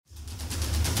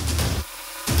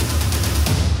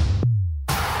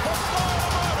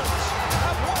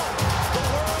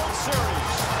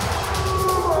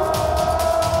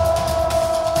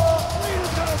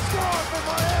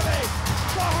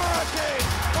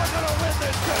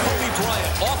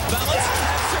Bellis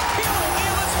has Shaquille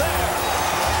O'Neal is there.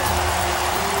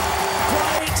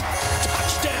 Great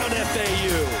touchdown,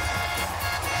 FAU.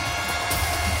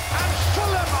 And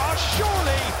Fulham are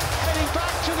surely heading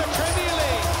back to the Premier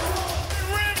League.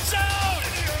 Rims out!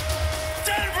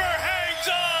 Denver hangs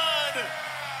on!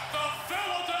 The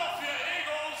Philadelphia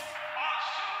Eagles are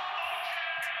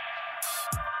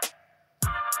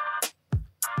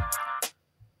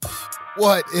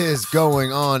What is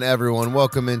going on, everyone?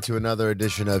 Welcome into another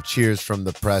edition of Cheers from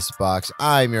the Press Box.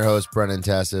 I'm your host, Brennan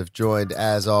Tassif, joined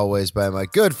as always by my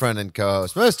good friend and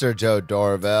co-host, Mr. Joe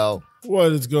Dorvell.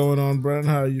 What is going on, Brennan?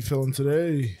 How are you feeling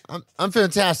today? I'm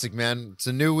fantastic, man. It's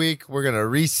a new week. We're going to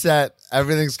reset.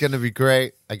 Everything's going to be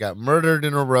great. I got murdered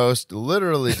in a roast,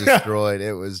 literally destroyed.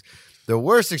 It was the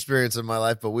worst experience of my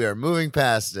life, but we are moving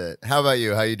past it. How about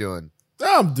you? How you doing?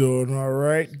 I'm doing all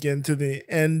right. Getting to the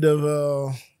end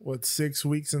of 6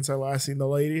 weeks since I last seen the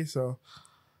lady, so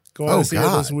going to see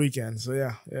her this weekend. So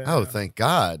yeah. Thank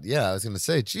God. Yeah, I was going to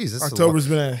say, geez, this October's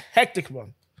been a hectic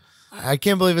month. I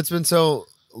can't believe it's been so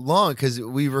long because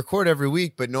we record every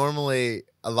week, but normally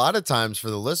a lot of times for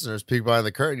the listeners, peek behind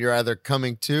the curtain, you're either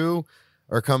coming to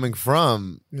or coming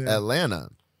from Atlanta.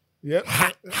 Yep.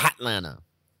 Hot Atlanta.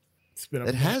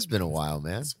 It has been a while,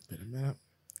 man. It's been a minute.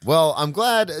 Well, I'm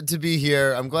glad to be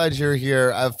here. I'm glad you're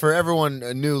here. For everyone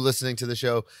new listening to the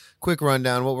show, quick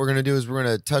rundown. What we're going to do is we're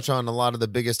going to touch on a lot of the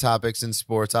biggest topics in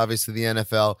sports. Obviously, the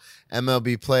NFL,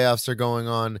 MLB playoffs are going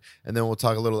on, and then we'll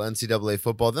talk a little NCAA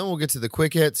football. Then we'll get to the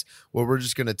quick hits, where we're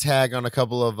just going to tag on a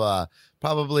couple of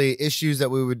probably issues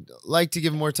that we would like to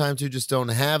give more time to, just don't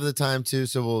have the time to.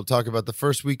 So we'll talk about the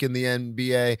first week in the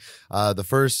NBA, the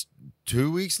first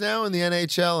 2 weeks now in the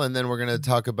NHL, and then we're going to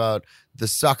talk about the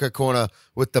soccer corner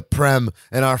with the Prem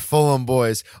and our Fulham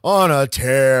boys on a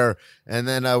tear. And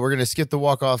then we're going to skip the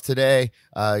walk-off today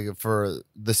for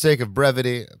the sake of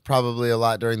brevity, probably a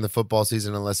lot during the football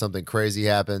season unless something crazy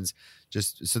happens,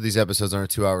 just so these episodes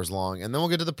aren't 2 hours long. And then we'll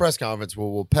get to the press conference where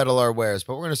we'll peddle our wares.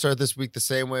 But we're going to start this week the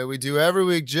same way we do every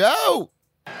week. Joe!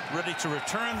 ready to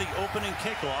return the opening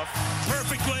kickoff.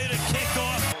 Perfect way to kick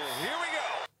off.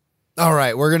 All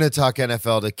right, we're going to talk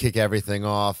NFL to kick everything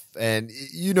off. And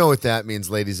you know what that means,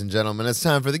 ladies and gentlemen. It's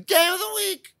time for the game of the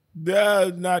week.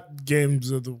 Not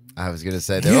games of the week. I was going to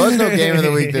say, there was no game of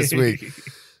the week this week.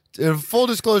 In full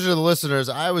disclosure to the listeners,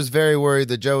 I was very worried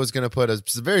that Joe was going to put a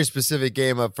very specific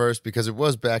game up first because it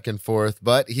was back and forth,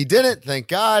 but he didn't, thank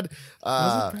God.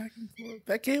 Was it back and forth?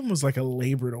 That game was like a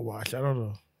labor to watch. I don't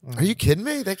know. Are you kidding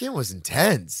me? That game was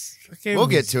intense. We'll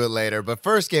get to it later. But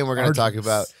first game we're going to talk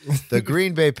about the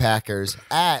Green Bay Packers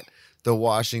at the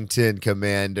Washington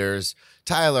Commanders.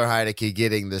 Tyler Heinicke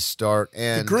getting the start.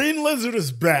 And the Green Lizard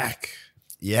is back.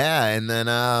 Yeah, and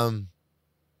then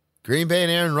Green Bay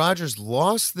and Aaron Rodgers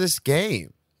lost this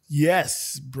game.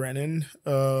 Yes, Brennan.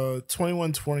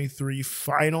 21-23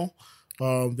 final.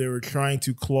 They were trying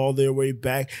to claw their way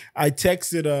back. I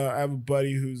texted, I have a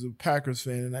buddy who's a Packers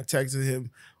fan, and I texted him,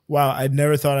 wow, I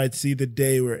never thought I'd see the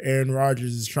day where Aaron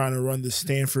Rodgers is trying to run the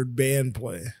Stanford band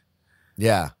play.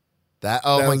 Yeah.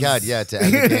 My God, yeah, to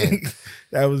end the game.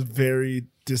 That was very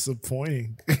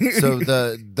disappointing. So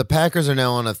the Packers are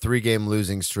now on a 3-game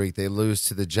losing streak. They lose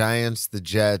to the Giants, the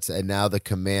Jets, and now the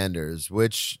Commanders,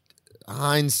 which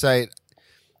hindsight,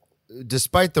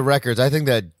 despite the records, I think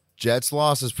that Jets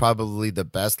loss is probably the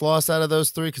best loss out of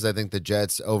those three because I think the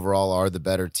Jets overall are the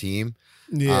better team.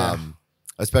 Yeah.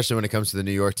 Especially when it comes to the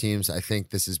New York teams. I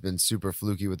think this has been super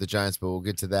fluky with the Giants, but we'll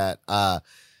get to that.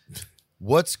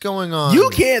 What's going on? You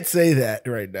can't say that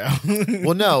right now.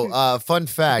 Well, no. Fun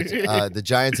fact: the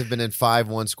Giants have been in 5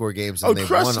 one-score games, and they've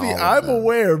trust won me, all of I'm them.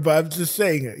 aware, but I'm just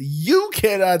saying you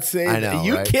cannot say I know, that.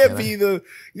 You right? can't be the,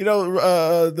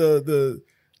 the.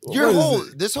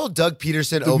 This whole Doug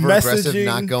Peterson over aggressive messaging,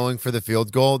 not going for the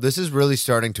field goal. This is really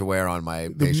starting to wear on my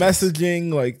the patience.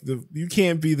 messaging. You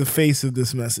can't be the face of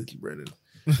this message, Brendan.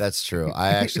 That's true.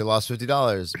 I actually lost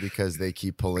 $50 because they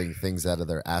keep pulling things out of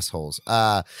their assholes.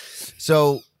 But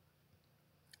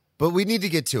we need to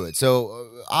get to it. So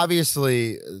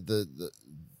obviously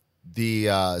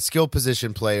the skill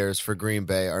position players for Green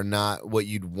Bay are not what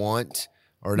you'd want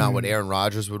or not what Aaron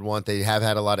Rodgers would want. They have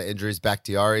had a lot of injuries.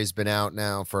 Bakhtiari's been out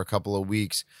now for a couple of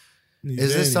weeks.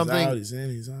 Is this something?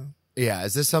 He's out. Yeah,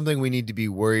 is this something we need to be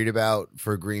worried about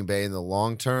for Green Bay in the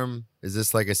long term? Is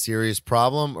this like a serious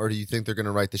problem, or do you think they're going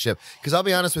to right the ship? Because I'll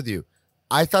be honest with you,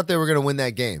 I thought they were going to win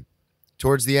that game.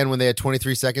 Towards the end, when they had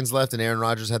 23 seconds left and Aaron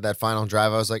Rodgers had that final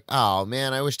drive, I was like, oh,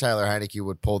 man, I wish Tyler Heinicke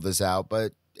would pull this out.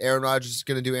 But Aaron Rodgers is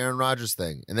going to do Aaron Rodgers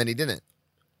thing, and then he didn't.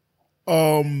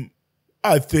 I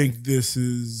think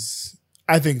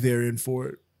they're in for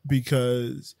it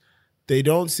because They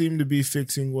don't seem to be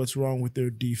fixing what's wrong with their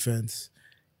defense.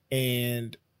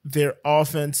 And their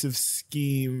offensive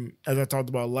scheme, as I talked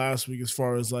about last week, as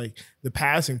far as like the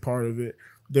passing part of it,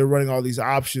 they're running all these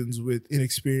options with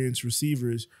inexperienced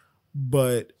receivers.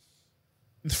 But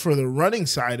for the running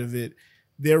side of it,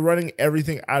 they're running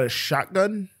everything out of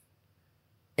shotgun.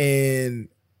 And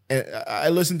I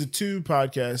listened to two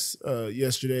podcasts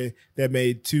yesterday that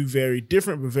made two very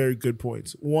different but very good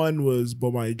points. One was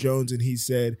Bomani Jones, and he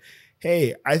said,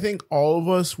 hey, I think all of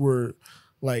us were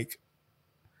like,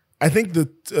 I think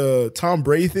the Tom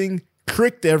Brady thing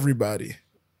tricked everybody.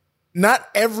 Not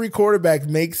every quarterback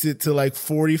makes it to like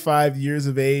 45 years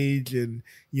of age and,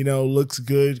 you know, looks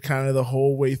good kind of the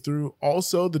whole way through.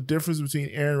 Also, the difference between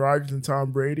Aaron Rodgers and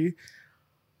Tom Brady,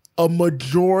 a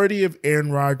majority of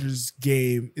Aaron Rodgers'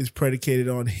 game is predicated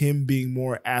on him being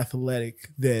more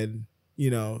athletic than, you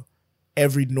know,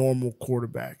 every normal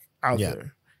quarterback out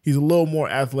there. He's a little more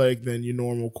athletic than your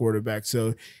normal quarterback,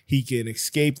 so he can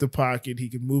escape the pocket, he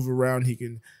can move around, he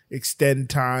can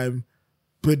extend time.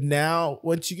 But now,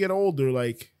 once you get older,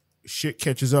 like, shit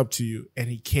catches up to you, and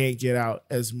he can't get out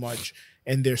as much.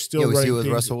 And they're still running. We see it with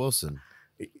Russell Wilson.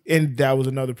 And that was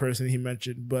another person he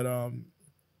mentioned. But and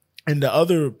the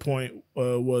other point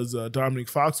was Dominic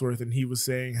Foxworth, and he was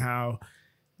saying how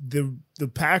the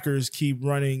Packers keep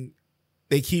running,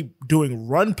 they keep doing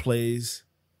run plays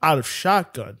out of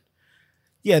shotgun.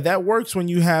 Yeah, that works when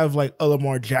you have like a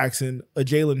Lamar Jackson, a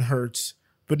Jalen Hurts,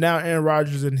 but now Aaron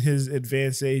Rodgers in his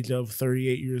advanced age of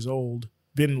 38 years old,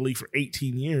 been in the league for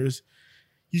 18 years,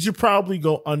 you should probably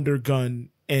go under gun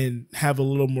and have a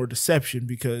little more deception,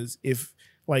 because if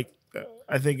like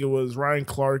I think it was Ryan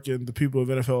Clark and the people of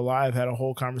NFL Live had a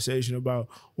whole conversation about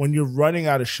when you're running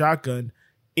out of shotgun,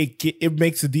 it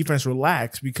makes the defense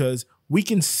relax because we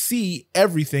can see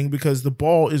everything because the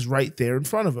ball is right there in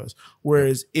front of us.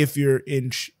 Whereas if you're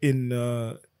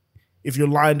if you're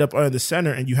lined up under the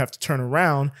center and you have to turn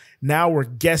around, now we're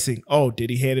guessing, oh, did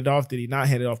he hand it off? Did he not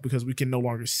hand it off? Because we can no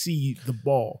longer see the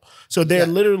ball. So they're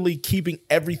literally keeping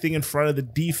everything in front of the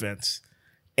defense,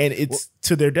 and it's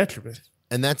to their detriment.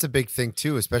 And that's a big thing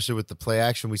too, especially with the play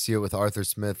action. We see it with Arthur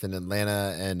Smith in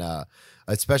Atlanta, and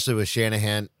especially with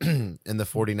Shanahan and the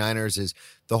 49ers, is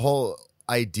the whole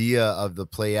idea of the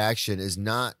play action is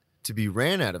not to be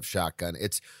ran out of shotgun.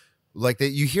 It's like that.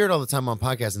 You hear it all the time on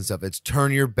podcasts and stuff. It's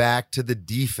turn your back to the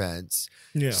defense,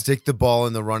 stick the ball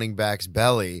in the running back's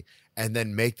belly, and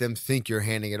then make them think you're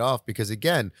handing it off. Because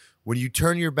again, when you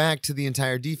turn your back to the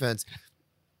entire defense,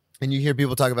 and you hear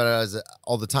people talk about it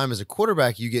all the time as a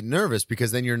quarterback, you get nervous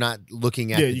because then you're not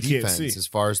looking at the defense as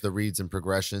far as the reads and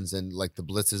progressions and like the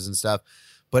blitzes and stuff.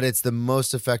 But it's the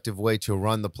most effective way to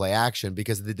run the play action,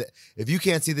 because if you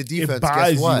can't see the defense, it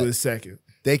buys guess what? You a second.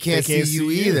 They can't see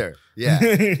you either. Yeah.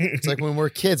 It's like when we're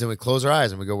kids and we close our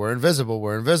eyes and we go, we're invisible.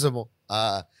 We're invisible.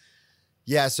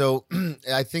 Yeah. So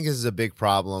I think this is a big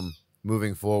problem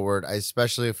moving forward,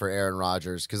 especially for Aaron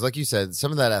Rodgers. Because like you said,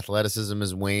 some of that athleticism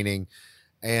is waning.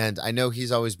 And I know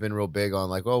he's always been real big on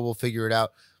like, oh, we'll figure it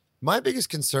out. My biggest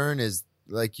concern is,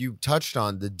 like you touched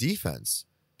on, the defense.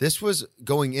 This was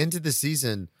going into the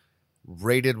season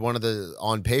rated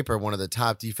on paper, one of the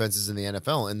top defenses in the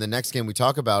NFL. And the next game we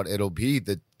talk about, it'll be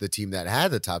the team that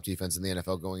had the top defense in the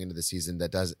NFL going into the season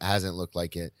that hasn't looked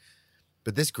like it.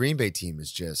 But this Green Bay team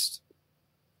is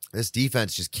this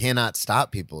defense just cannot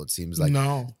stop people, it seems like.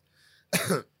 No.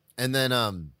 And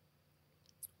then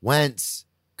Wentz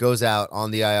goes out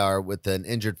on the IR with an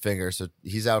injured finger, so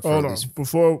he's out for Hold on.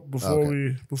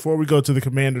 Before we go to the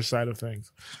Commander side of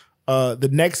things. The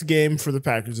next game for the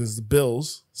Packers is the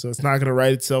Bills, so it's not going to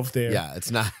write itself there. Yeah, it's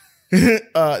not.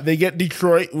 They get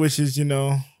Detroit, which is, a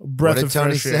breath of fresh air.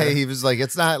 What did Tony say? He was like,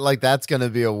 it's not like that's going to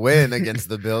be a win against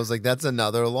the Bills. Like, that's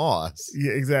another loss.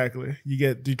 Yeah, exactly. You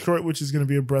get Detroit, which is going to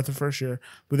be a breath of fresh air.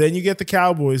 But then you get the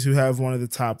Cowboys, who have one of the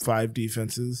top 5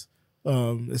 defenses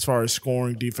as far as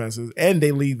scoring defenses, and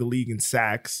they lead the league in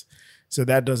sacks. So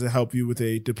that doesn't help you with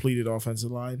a depleted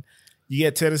offensive line. You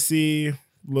get Tennessee,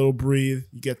 little breathe.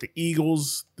 You get the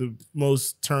Eagles, the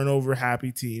most turnover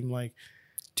happy team. Like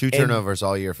 2 turnovers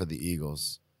all year for the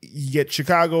Eagles. You get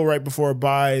Chicago right before a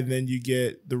bye, and then you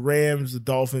get the Rams, the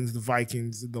Dolphins, the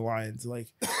Vikings, and the Lions. Like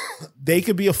they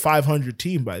could be a 500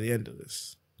 team by the end of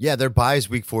this. Yeah, their bye is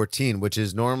week 14, which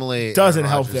is normally doesn't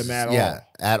help them at all. Yeah,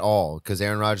 at all, because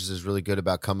Aaron Rodgers is really good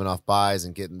about coming off byes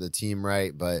and getting the team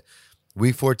right. But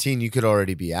week 14, you could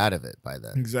already be out of it by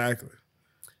then. Exactly.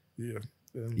 Yeah.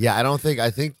 Yeah, I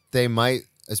think they might,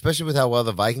 especially with how well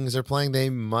the Vikings are playing,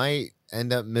 they might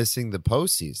end up missing the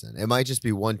postseason. It might just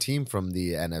be one team from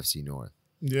the NFC North.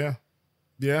 Yeah.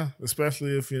 Yeah,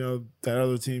 especially if, that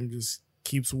other team just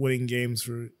keeps winning games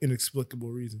for inexplicable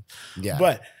reasons. Yeah.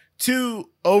 But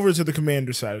over to the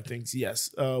Commander side of things. Yes.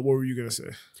 What were you going to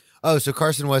say? Oh, so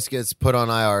Carson Wentz gets put on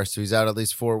IR, so he's out at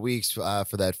least 4 weeks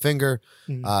for that finger.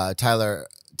 Taylor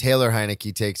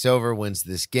Heineke takes over, wins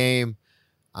this game.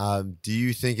 Do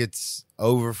you think it's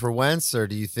over for Wentz, or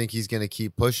do you think he's going to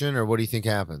keep pushing, or what do you think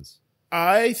happens?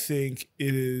 I think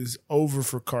it is over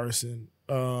for Carson.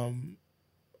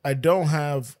 I don't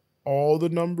have all the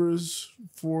numbers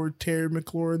for Terry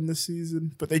McLaurin this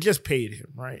season, but they just paid him,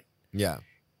 right? Yeah.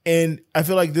 And I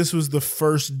feel like this was the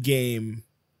first game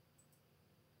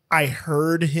I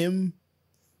heard him.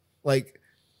 Like,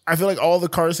 I feel like all the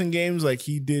Carson games, like,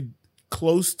 he did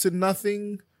close to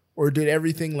nothing or did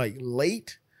everything, like,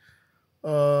 late. He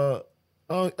had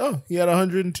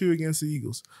 102 against the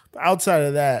Eagles. But outside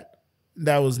of that,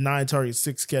 that was 9 targets,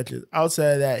 6 catches.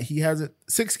 Outside of that,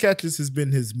 6 catches has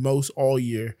been his most all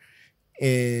year,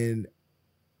 and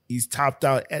he's topped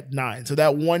out at 9. So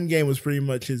that one game was pretty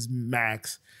much his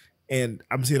max. And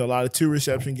I'm seeing a lot of 2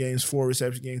 reception games, 4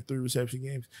 reception games, 3 reception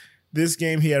games. This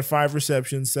game, he had 5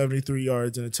 receptions, 73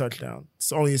 yards, and a touchdown.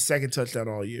 It's only his second touchdown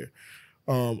all year.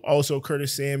 Also,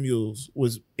 Curtis Samuels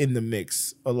was in the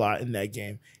mix a lot in that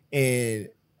game. And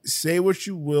say what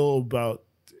you will about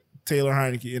Taylor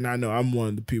Heineke, and I know I'm one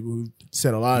of the people who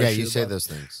said a lot of shit. Yeah, you say those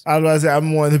things. I was about to say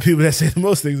I'm one of the people that say the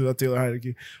most things about Taylor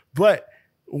Heineke. But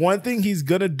one thing he's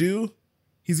going to do,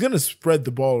 he's going to spread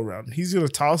the ball around. He's going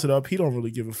to toss it up. He don't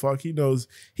really give a fuck. He knows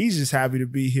he's just happy to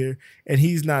be here, and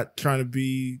he's not trying to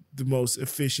be the most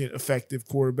efficient, effective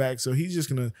quarterback. So he's just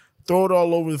going to throw it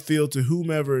all over the field to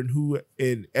whomever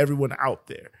and everyone out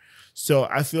there. So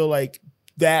I feel like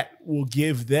that will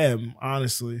give them,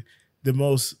 honestly, the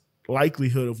most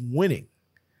likelihood of winning.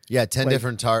 Yeah, 10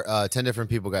 different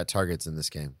people got targets in this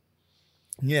game.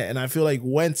 Yeah, and I feel like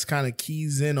Wentz kind of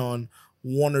keys in on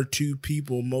 1 or 2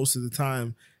 people most of the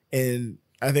time, and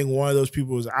I think one of those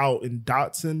people was out in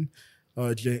Dotson.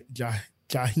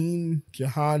 Jahan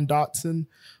Dotson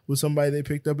was somebody they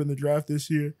picked up in the draft this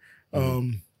year.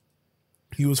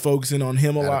 He was focusing on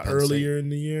him a lot earlier in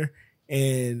the year,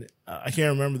 and I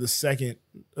can't remember the second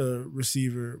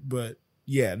receiver, but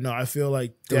yeah, no, I feel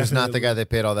like it was not the guy they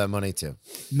paid all that money to.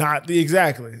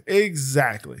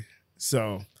 Exactly.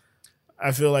 So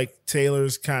I feel like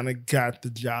Taylor's kind of got the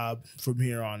job from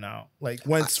here on out. Like,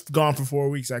 Wentz gone for 4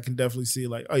 weeks, I can definitely see,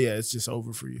 like, oh yeah, it's just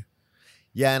over for you.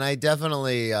 Yeah, and I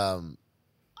definitely, I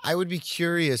would be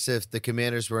curious if the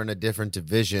Commanders were in a different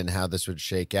division, how this would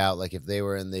shake out. Like if they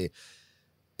were in the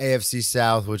AFC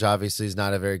South, which obviously is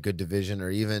not a very good division,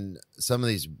 or even some of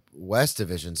these West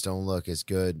divisions don't look as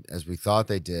good as we thought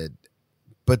they did.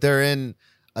 But they're in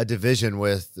a division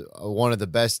with one of the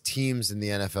best teams in the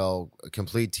NFL,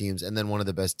 complete teams, and then one of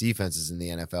the best defenses in the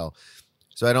NFL.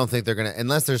 So I don't think they're going to,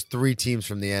 unless there's 3 teams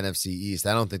from the NFC East,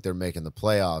 I don't think they're making the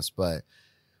playoffs. But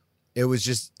it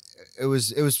was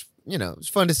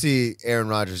fun to see Aaron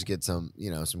Rodgers get some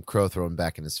crow thrown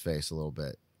back in his face a little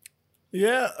bit.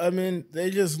 Yeah, I mean, they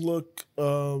just look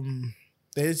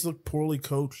poorly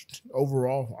coached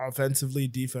overall, offensively,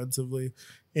 defensively.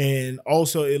 And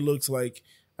also it looks like,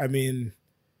 I mean,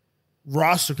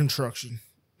 roster construction.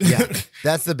 Yeah,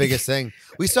 that's the biggest thing.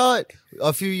 We saw it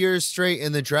a few years straight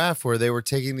in the draft where they were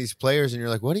taking these players and you're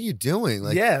like, what are you doing?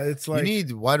 Like, yeah, it's like, you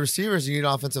need wide receivers, you need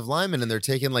offensive linemen, and they're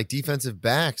taking like defensive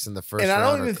backs in the first round. And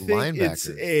I don't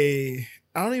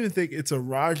even think it's a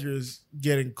Rodgers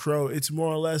getting crow. It's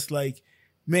more or less like,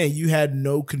 man, you had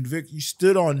no conviction. You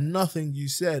stood on nothing you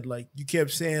said. Like, you kept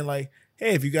saying like,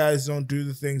 hey, if you guys don't do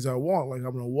the things I want, like,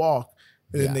 I'm going to walk.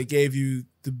 And then they gave you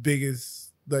the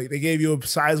biggest, like, they gave you a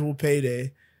sizable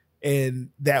payday. And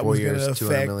that was going to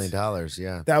affect $200 million.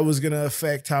 Yeah, that was going to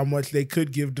affect how much they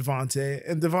could give Devontae.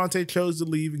 And Devontae chose to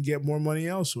leave and get more money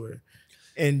elsewhere.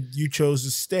 And you chose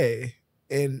to stay.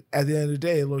 And at the end of the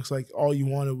day, it looks like all you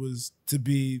wanted was to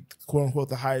be, quote unquote,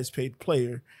 the highest paid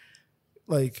player.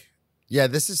 Like, yeah,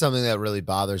 this is something that really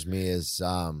bothers me is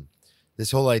this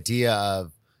whole idea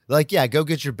of, like, yeah, go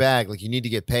get your bag. Like, you need to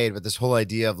get paid. But this whole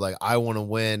idea of, like, I want to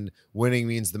win. Winning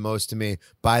means the most to me.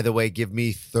 By the way, give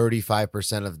me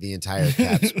 35% of the entire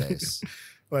cap space.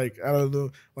 Like, I don't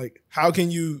know. Like, how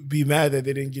can you be mad that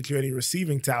they didn't get you any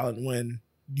receiving talent when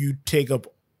you take up,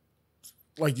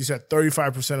 like you said,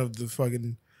 35% of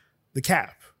the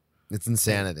cap? It's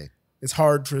insanity. It's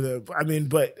hard for them.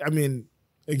 But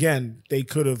again, they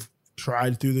could have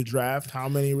tried through the draft. How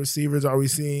many receivers are we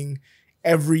seeing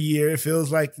every year? It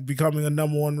feels like becoming a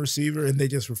number 1 receiver, and they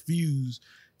just refuse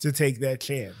to take that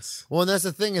chance. Well, and that's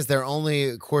the thing, is their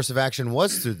only course of action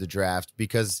was through the draft,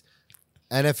 because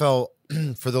NFL,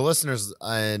 for the listeners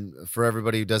and for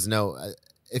everybody who doesn't know,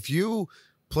 if you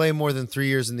play more than 3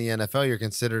 years in the NFL, you're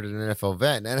considered an NFL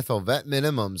vet. And NFL vet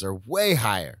minimums are way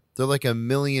higher. They're like $1.5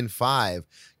 million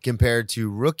compared to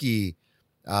rookie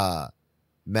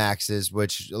maxes,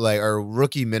 which like are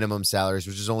rookie minimum salaries,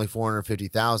 which is only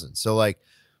 $450,000. So like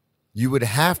you would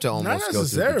have to almost Not go through the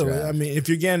necessarily. draft. I mean, if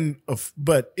you're getting a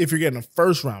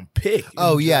first round pick.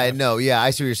 Oh yeah, no, yeah,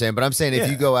 I see what you're saying. But I'm saying if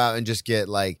Yeah. you go out and just get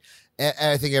like,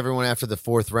 I think everyone after the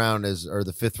 4th round or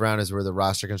the 5th round is where the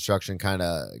roster construction kind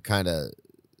of,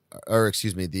 or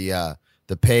excuse me, the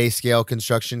pay scale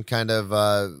construction kind of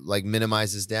like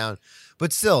minimizes down.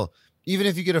 But still, even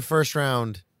if you get a first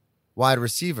round wide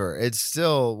receiver, it's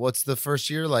still, what's the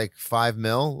first year, like $5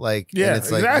 million, like, Yeah, and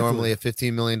it's like exactly. normally a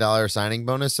 $15 million signing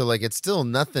bonus. So like it's still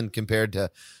nothing compared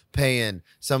to paying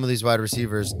some of these wide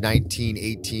receivers 19,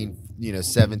 18,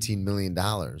 $17 million.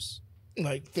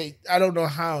 Like I don't know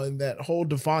how in that whole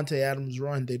Devontae Adams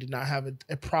run they did not have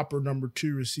a proper number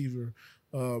 2 receiver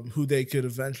who they could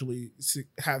eventually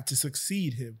have to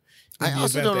succeed him. I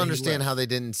also don't understand how they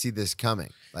didn't see this coming.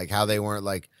 Like how they weren't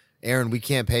like, Aaron, we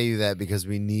can't pay you that because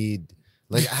we need.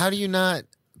 Like, how do you not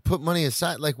put money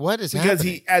aside? Like, what is because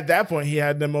happening? he at that point he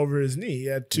had them over his knee. He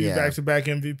had 2 Yeah. back-to-back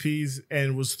MVPs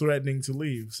and was threatening to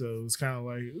leave. So it was kind of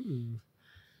like, ooh.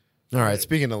 All right.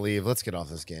 Speaking of leave, let's get off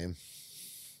this game.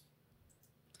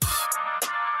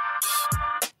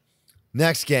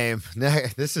 Next game.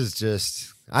 This is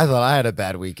just. I thought I had a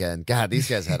bad weekend. God, these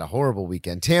guys had a horrible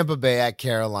weekend. Tampa Bay at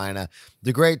Carolina.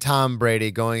 The great Tom Brady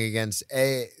going against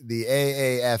the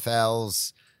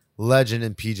AAFL's legend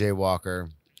and PJ Walker.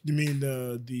 You mean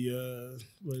the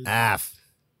what is it? AF.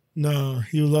 No,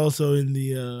 he was also in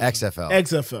the XFL.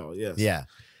 XFL, yes. Yeah.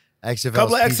 XFL.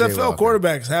 Couple of XFL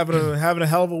quarterbacks having a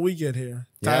hell of a weekend here.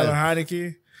 Yeah. Tyler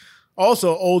Heineke.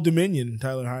 Also Old Dominion,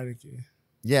 Tyler Heineke.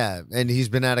 Yeah, and he's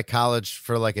been out of college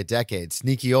for like a decade.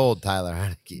 Sneaky old Tyler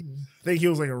Heineke. I think he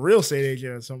was like a real estate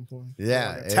agent at some point.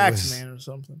 Yeah, Like a it tax was- man or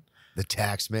something. The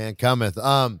tax man cometh.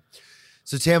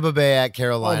 So Tampa Bay at Oh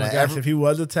Carolina. my gosh, if he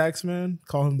was a tax man,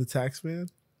 call him the tax man.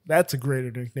 That's a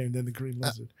greater nickname than the Green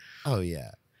Lizard. Oh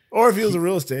yeah. Or if he was a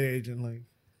real estate agent, like.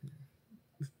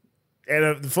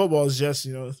 And the football is just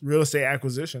real estate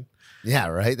acquisition. Yeah,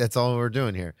 right. That's all we're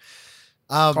doing here.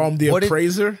 Call him the what did-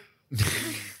 appraiser.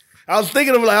 I was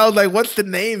thinking of I was like, what's the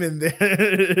name in there?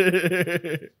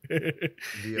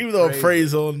 Even though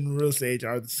appraisal and real estate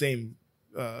are the same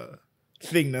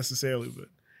thing necessarily, but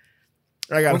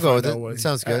I gotta We'll go find with out it. what It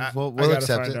sounds good. I We'll gotta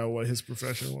accept find it. out what his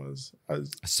profession was.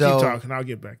 So- Keep talking. I'll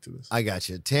get back to this. I got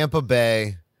you. Tampa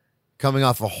Bay coming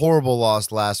off a horrible loss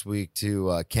last week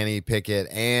to Kenny Pickett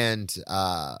and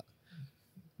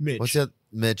Mitch.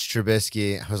 Mitch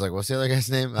Trubisky. I was like, what's the other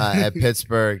guy's name? At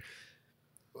Pittsburgh.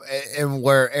 And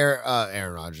where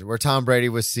Aaron Rodgers, where Tom Brady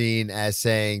was seen as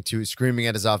screaming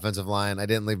at his offensive line, I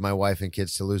didn't leave my wife and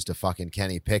kids to lose to fucking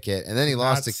Kenny Pickett. And then he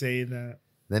lost to saying that.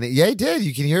 he did.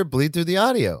 You can hear it bleed through the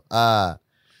audio. That's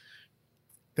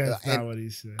and not what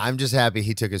he said. I'm just happy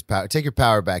he took his power. Take your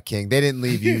power back, King. They didn't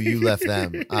leave you. You left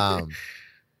them.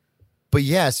 But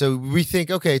yeah, so we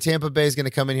think, okay, Tampa Bay is going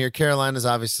to come in here. Carolina's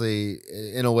obviously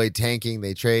in a way tanking.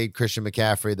 They trade Christian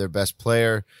McCaffrey, their best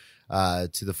player, to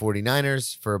the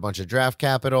 49ers for a bunch of draft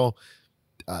capital.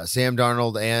 Sam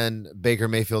Darnold and Baker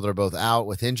Mayfield are both out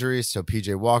with injuries, so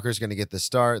PJ Walker's going to get the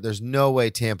start. There's no way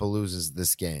Tampa loses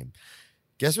this game.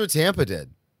 Guess what Tampa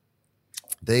did?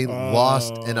 They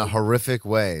lost in a horrific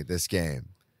way this game.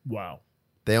 Wow.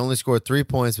 They only scored 3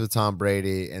 points with Tom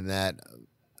Brady, and that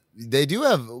they do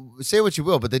have, say what you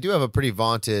will, but they do have a pretty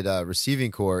vaunted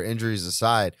receiving core, injuries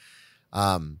aside.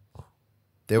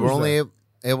 They were only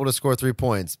able to score 3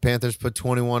 points. Panthers put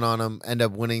 21 on them, end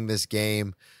up winning this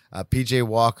game. PJ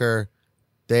Walker,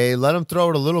 they let him throw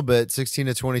it a little bit, 16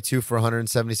 to 22 for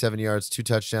 177 yards, 2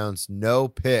 touchdowns, no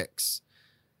picks.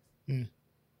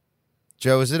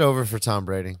 Joe, is it over for Tom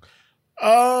Brady?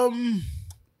 Now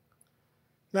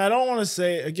I don't want to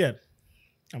say again.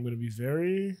 I'm going to be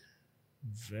very,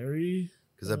 very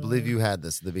Because I believe you had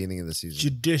this at the beginning of the season.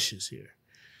 judicious here.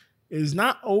 It is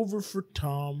not over for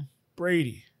Tom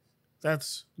Brady.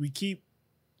 We keep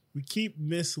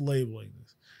mislabeling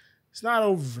this. It's not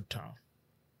over for Tom.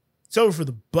 It's over for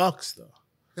the Bucks, though.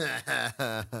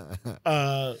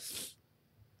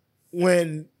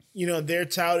 When they're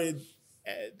touted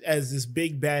as this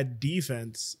big bad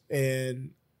defense,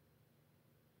 and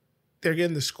they're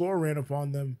getting the score ran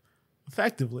upon them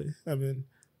effectively. I mean,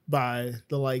 by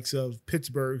the likes of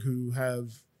Pittsburgh, who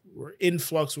were in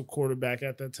flux with quarterback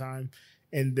at that time,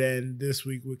 and then this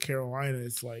week with Carolina,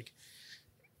 it's like,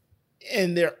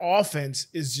 and their offense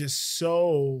is just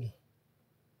so,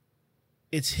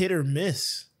 it's hit or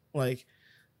miss. Like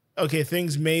okay,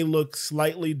 things may look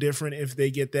slightly different if they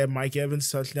get that Mike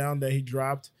Evans touchdown that he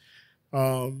dropped.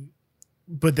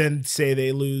 But then say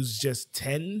they lose just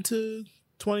 10-23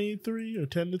 or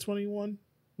 10-21.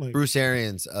 Like, Bruce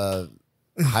Arians,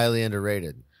 highly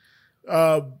underrated.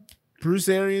 Bruce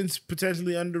Arians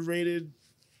potentially underrated.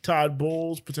 Todd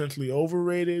Bowles potentially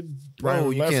overrated.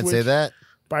 Bro, you can't say that.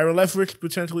 Byron Leftwich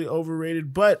potentially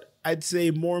overrated. But I'd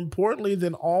say more importantly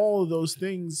than all of those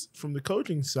things from the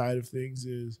coaching side of things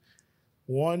is,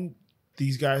 one,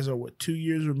 these guys are 2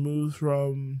 years removed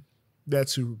from that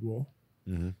Super Bowl.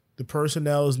 Mm-hmm. The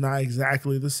personnel is not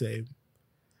exactly the same.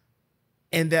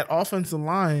 And that offensive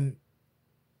line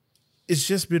it's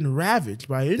just been ravaged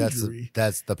by injury.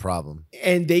 That's the problem.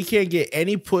 And they can't get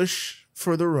any push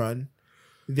for the run.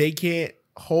 They can't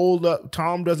hold up.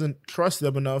 Tom doesn't trust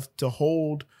them enough to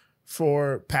hold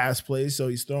for pass plays, so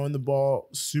he's throwing the ball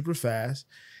super fast.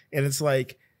 And it's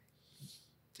like,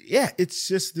 yeah, it's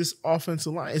just this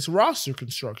offensive line. It's roster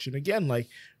construction. Again, like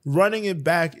running it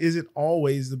back isn't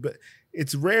always the best.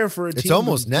 It's rare for a team. It's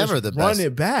almost never the best run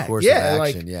it back. course Yeah, of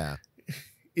action. like Yeah.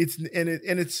 It's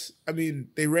I mean,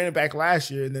 they ran it back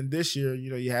last year, and then this year, you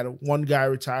know, you had one guy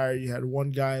retire, you had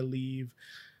one guy leave.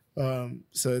 So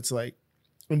it's like,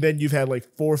 and then you've had like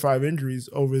 4 or 5 injuries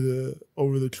over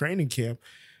the training camp.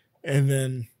 And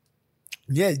then,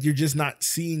 yeah, you're just not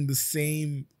seeing the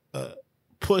same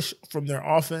push from their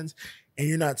offense, and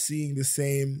you're not seeing the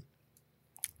same.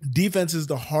 Defense is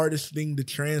the hardest thing to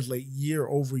translate year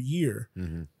over year.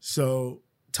 Mm-hmm. So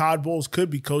Todd Bowles could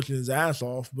be coaching his ass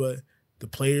off, but the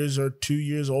players are 2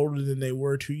 years older than they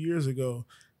were 2 years ago.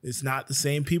 It's not the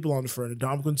same people on the front.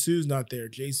 Ndamukong Suh's not there.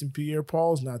 Jason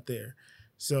Pierre-Paul's not there.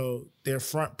 So their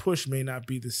front push may not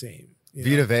be the same.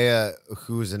 Vita Vea,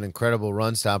 who's an incredible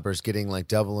run stopper, is getting like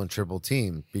double and triple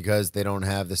team because they don't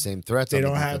have the same threats on the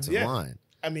defensive line.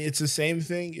 I mean, it's the same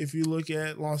thing if you look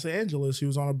at Los Angeles, who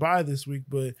was on a bye this week,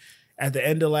 but at the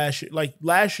end of last year, like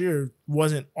last year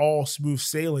wasn't all smooth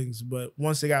sailings, but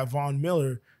once they got Von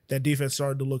Miller, that defense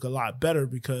started to look a lot better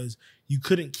because you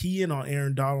couldn't key in on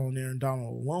Aaron Donald and Aaron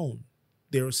Donald alone.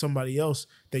 There was somebody else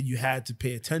that you had to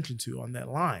pay attention to on that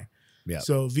line. Yeah.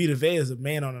 So Vita Vea is a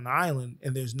man on an island,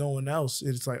 and there's no one else.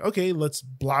 It's like, okay, let's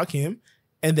block him,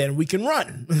 and then we can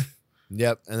run.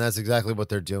 Yep, and that's exactly what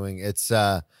they're doing. It's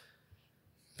like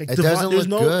it doesn't look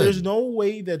good. There's no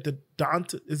way that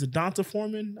Donta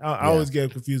Foreman? I always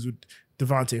get confused with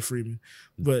Devontae Freeman,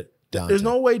 but there's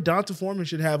no way Donta Foreman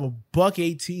should have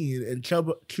 $118 and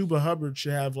Chuba Hubbard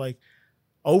should have like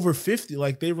over 50.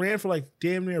 Like they ran for like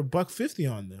damn near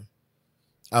 $150 on them.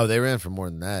 Oh, they ran for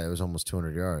more than that. It was almost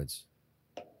 200 yards.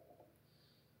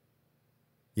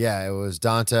 Yeah, it was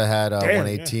Donta had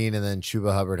 118 and then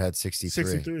Chuba Hubbard had 63.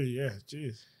 63, yeah,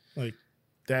 jeez. Like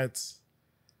that's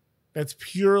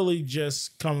purely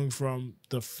just coming from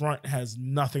the front has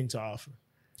nothing to offer.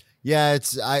 Yeah,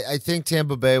 I think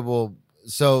Tampa Bay will.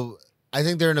 So I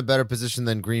think they're in a better position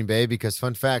than Green Bay because,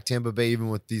 fun fact, Tampa Bay, even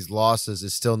with these losses,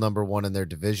 is still number 1 in their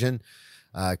division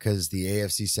because the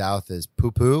AFC South is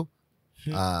poo-poo.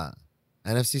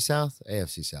 NFC South?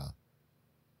 AFC South.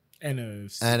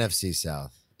 NFC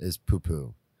South is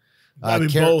poo-poo. I mean,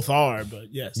 both are,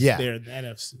 but yes, they're in the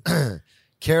NFC.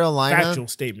 Carolina. Factual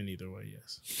statement either way,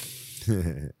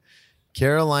 yes.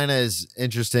 Carolina is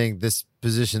interesting, this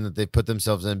position that they put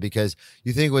themselves in, because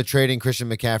you think with trading Christian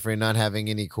McCaffrey and not having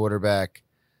any quarterback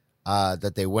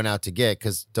that they went out to get,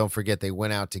 because don't forget they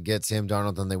went out to get Sam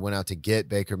Darnold and they went out to get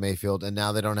Baker Mayfield, and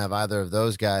now they don't have either of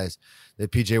those guys. The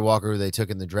PJ Walker, who they took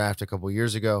in the draft a couple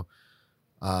years ago,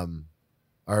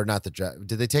 or not the draft.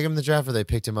 Did they take him in the draft or they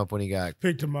picked him up when he got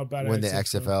picked him up out when of the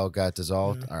XFL got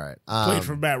dissolved? Yeah. All right. Played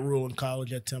for Matt Rule in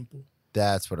college at Temple.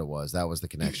 That's what it was. That was the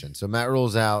connection. So Matt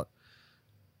Rule's out.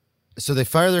 So they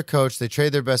fire their coach, they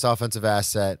trade their best offensive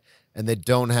asset, and they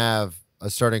don't have a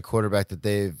starting quarterback that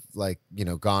they've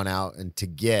gone out and to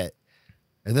get.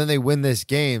 And then they win this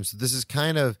game. So this is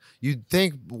kind of, you'd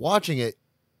think watching it,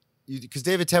 because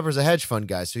David Tepper's a hedge fund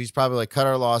guy, so he's probably like, cut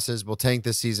our losses, we'll tank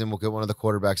this season, we'll get one of the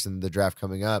quarterbacks in the draft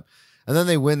coming up. And then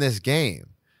they win this game.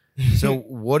 So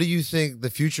what do you think the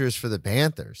future is for the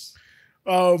Panthers?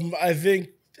 I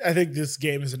think this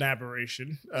game is an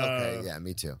aberration. Okay, yeah,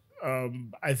 me too.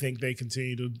 I think they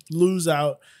continue to lose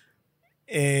out,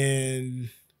 and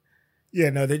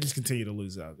they just continue to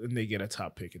lose out, and they get a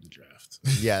top pick in the draft.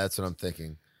 Yeah, that's what I'm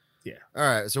thinking. Yeah. All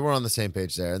right, so we're on the same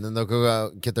page there, and then they'll go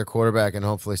out and get their quarterback and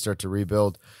hopefully start to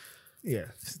rebuild. Yeah,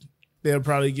 they'll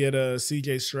probably get a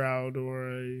C.J. Stroud or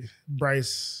a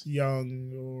Bryce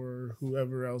Young or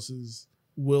whoever else is.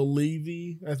 Will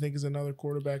Levy, I think, is another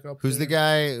quarterback up Who's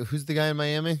there. Who's the guy in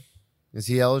Miami? Is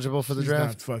he eligible for the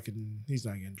draft? He's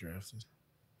not getting drafted.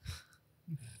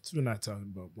 We're not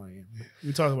talking about Miami.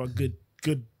 We're talking about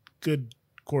good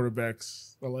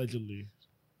quarterbacks, allegedly.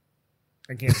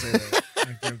 I can't say that.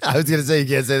 I was going to say you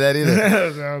can't say that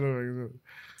either.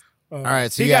 All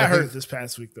right, so he yeah, got I think- hurt this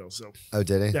past week, though, so Oh,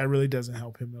 did he? that really doesn't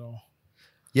help him at all.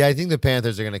 Yeah, I think the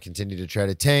Panthers are going to continue to try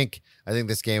to tank. I think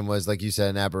this game was, like you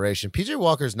said, an aberration. PJ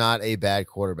Walker's not a bad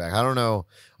quarterback. I don't know.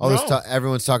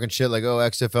 Everyone's talking shit like, oh,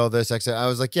 XFL this, XFL. I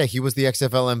was like, yeah, he was the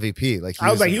XFL MVP. Like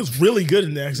he was really good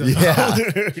in the XFL.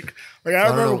 Yeah. Like I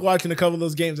remember watching a couple of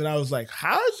those games, and I was like,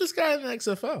 how is this guy in the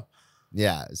XFL?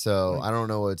 Yeah, so I don't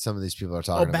know what some of these people are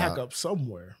talking about. Back up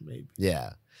somewhere, maybe.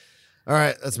 Yeah. All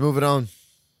right, let's move it on.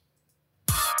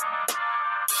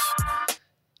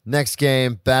 Next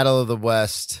game, Battle of the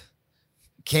West.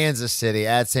 Kansas City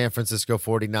at San Francisco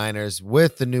 49ers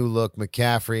with the new look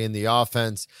McCaffrey in the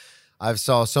offense. I've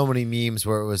saw so many memes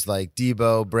where it was like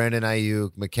Debo, Brandon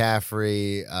Ayuk,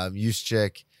 McCaffrey,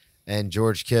 Juszczyk, and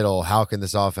George Kittle. How can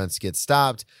this offense get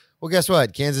stopped? Well, guess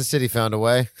what? Kansas City found a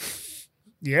way.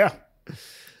 Yeah.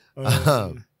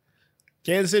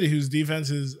 Kansas City, whose defense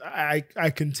is, I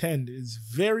contend, is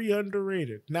very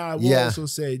underrated. Now, I will also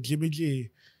say Jimmy G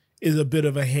is a bit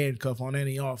of a handcuff on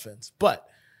any offense. But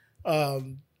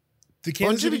the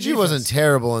Kansas City Jimmy G wasn't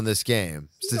terrible in this game.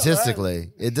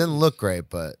 Statistically, it didn't look great,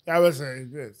 but I would say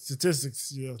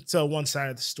statistics, tell one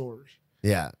side of the story.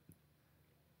 Yeah.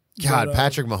 God,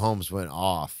 Patrick Mahomes went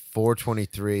off.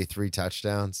 423, 3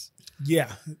 touchdowns.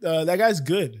 Yeah, that guy's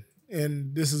good.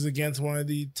 And this is against one of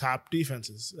the top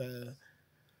defenses.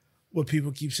 What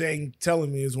people keep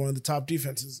telling me is one of the top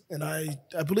defenses. And I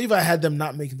believe I had them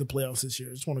not making the playoffs this year.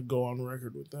 I just want to go on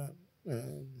record with that.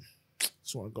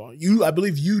 Just want to go on. I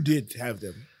believe you did have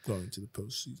them going to the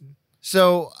postseason.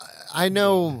 So I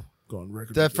know go on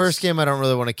record. That first game I don't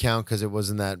really want to count because it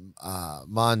wasn't that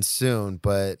monsoon,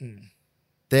 but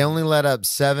they only let up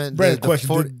 7. Brad,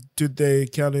 question: did they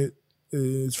count it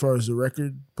as far as the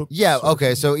record book? Yeah,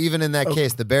 okay. So even in that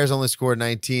case, the Bears only scored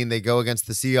 19. They go against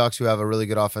the Seahawks, who have a really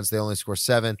good offense. They only score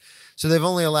 7. So they've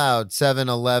only allowed 7,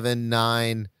 11,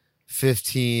 9,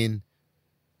 15.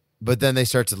 But then they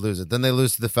start to lose it. Then they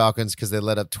lose to the Falcons because they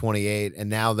let up 28,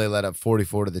 and now they let up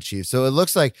 44 to the Chiefs. So it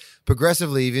looks like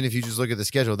progressively, even if you just look at the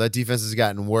schedule, that defense has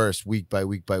gotten worse week by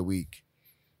week by week.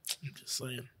 I'm just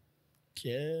saying.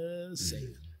 Just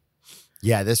saying.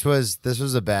 Yeah, this was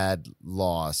a bad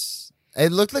loss.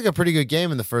 It looked like a pretty good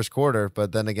game in the first quarter,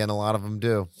 but then again, a lot of them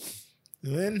do.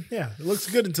 And then, it looks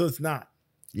good until it's not.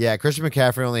 Yeah, Christian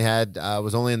McCaffrey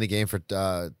was only in the game for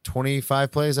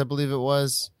 25 plays, I believe it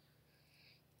was.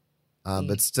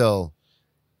 But still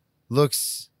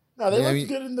looks. No, they looked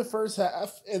good in the first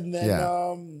half, and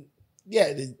then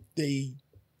they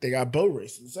got boat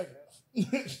race in the second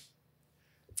half.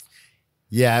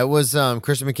 Yeah, it was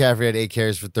Christian McCaffrey had 8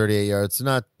 carries for 38 yards. So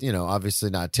not, obviously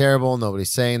not terrible.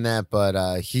 Nobody's saying that,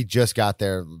 but he just got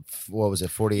there. What was it,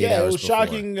 48 hours? Yeah, it was before.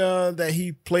 shocking that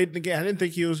he played in the game. I didn't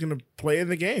think he was going to play in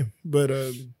the game, but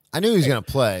I knew he was going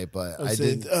to play, but I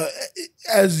didn't.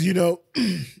 As you know,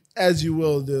 as you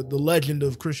will, the legend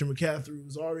of Christian McCaffrey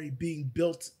was already being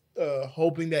built,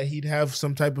 hoping that he'd have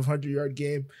some type of 100-yard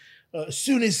game. As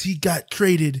soon as he got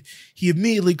traded, he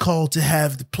immediately called to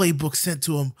have the playbook sent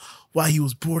to him while he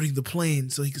was boarding the plane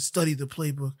so he could study the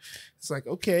playbook. It's like,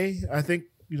 okay, I think,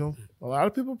 a lot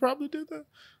of people probably did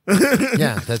that.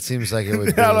 Yeah, that seems like it would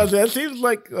be. That seems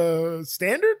like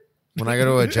standard. When I go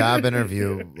to a job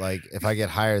interview, like if I get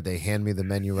hired, they hand me the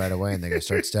menu right away and they go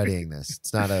start studying this.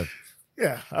 It's not a.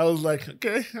 Yeah, I was like,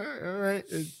 okay, all right.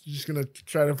 Just going to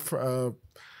try to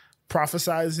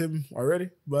prophesize him already.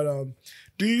 But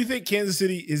do you think Kansas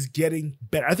City is getting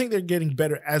better? I think they're getting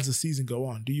better as the season go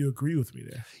on. Do you agree with me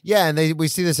there? Yeah, and we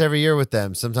see this every year with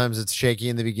them. Sometimes it's shaky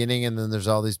in the beginning, and then there's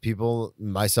all these people,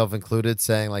 myself included,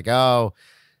 saying like, oh,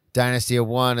 Dynasty of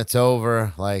 1, it's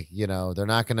over. Like, they're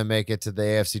not going to make it to the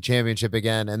AFC Championship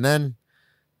again. And then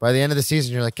by the end of the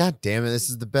season, you're like, God damn it, this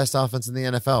is the best offense in the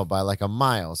NFL by like a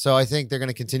mile. So I think they're going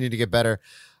to continue to get better.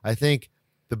 I think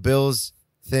the Bills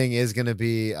thing is going to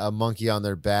be a monkey on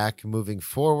their back moving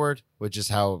forward, which is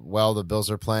how well the Bills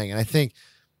are playing. And I think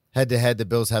head-to-head, the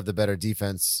Bills have the better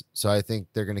defense. So I think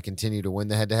they're going to continue to win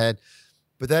the head-to-head.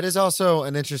 But that is also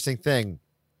an interesting thing.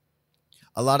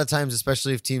 A lot of times,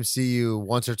 especially if teams see you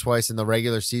once or twice in the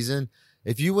regular season,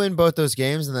 if you win both those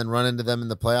games and then run into them in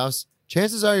the playoffs,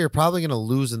 chances are you're probably going to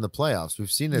lose in the playoffs. We've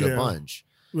seen it a bunch.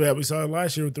 Yeah, we saw it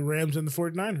last year with the Rams and the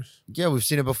 49ers. Yeah, we've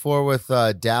seen it before with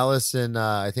Dallas and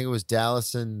I think it was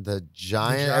Dallas and the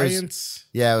Giants.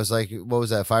 It was like, what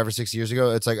was that, 5 or 6 years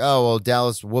ago? It's like, oh, well,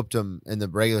 Dallas whooped them in the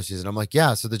regular season. I'm like,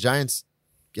 yeah, so the Giants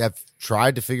have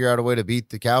tried to figure out a way to beat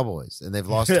the Cowboys, and they've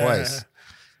lost twice.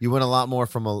 you win a lot more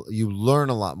you learn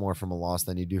a lot more from a loss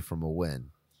than you do from a win.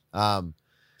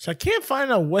 So I can't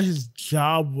find out what his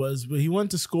job was, but he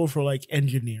went to school for like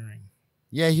engineering.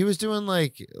 Yeah, he was doing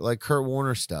like Kurt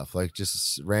Warner stuff, like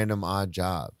just random odd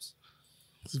jobs.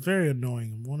 It's very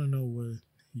annoying. I want to know what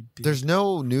he did. There's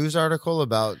no news article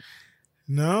about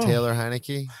Taylor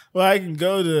Heineke. Well, I can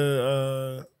go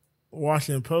to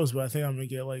Washington Post, but I think I'm gonna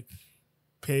get like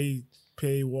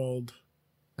paywalled.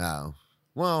 Oh,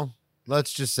 well,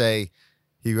 let's just say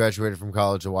he graduated from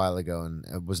college a while ago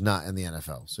and was not in the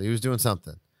NFL, so he was doing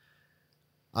something.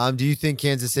 Do you think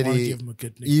Kansas City,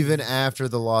 even after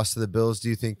the loss to the Bills, do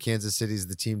you think Kansas City is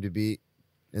the team to beat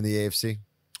in the AFC?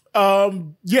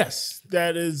 Yes,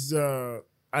 that is.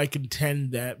 I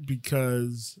contend that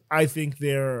because I think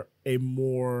they're a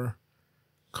more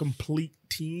complete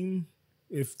team,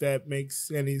 if that makes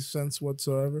any sense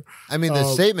whatsoever. I mean, the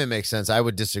statement makes sense. I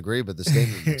would disagree, but the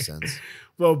statement makes sense.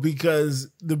 Well, because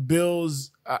the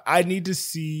Bills, I need to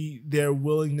see their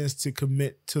willingness to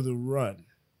commit to the run.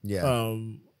 Yeah.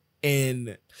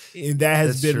 And that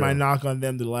has been true. my knock on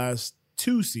them the last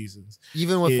 2 seasons.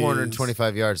 Even with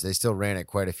 425 yards, they still ran it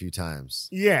quite a few times.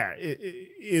 Yeah,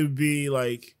 it would be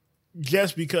like,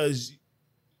 just because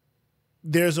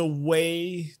there's a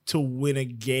way to win a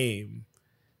game.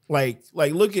 Like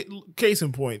look at case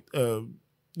in point, the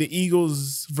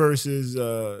Eagles versus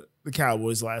the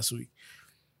Cowboys last week.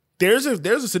 There's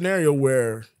a scenario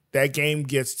where that game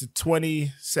gets to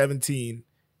 20-17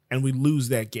 and we lose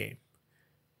that game.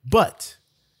 But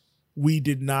they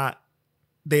did not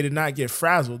get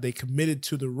frazzled. They committed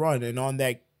to the run, and on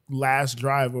that last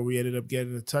drive where we ended up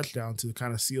getting a touchdown to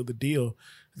kind of seal the deal,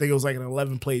 I think it was like an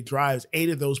 11-play drive. 8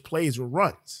 of those plays were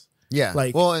runs. Yeah.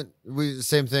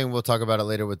 Same thing. We'll talk about it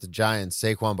later with the Giants.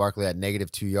 Saquon Barkley had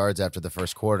 -2 yards after the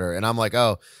first quarter, and I'm like,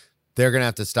 oh, they're going to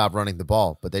have to stop running the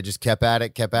ball. But they just kept at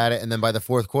it. And then by the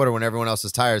fourth quarter, when everyone else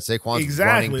is tired, Saquon's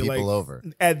running people over.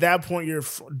 At that point,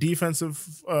 the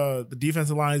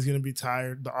defensive line is going to be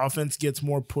tired. The offense gets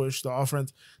more push. The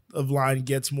offensive line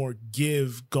gets more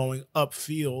give going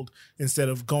upfield instead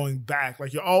of going back.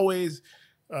 Like you're always,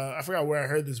 I forgot where I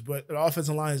heard this, but the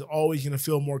offensive line is always going to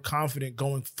feel more confident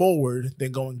going forward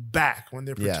than going back when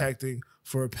they're protecting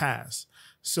for a pass.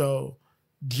 So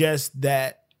just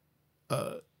that,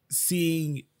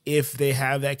 seeing if they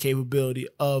have that capability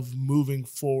of moving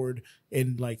forward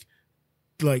and like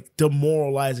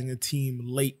demoralizing a team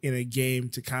late in a game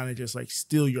to kind of just like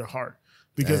steal your heart.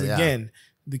 Because again,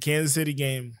 the Kansas City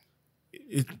game,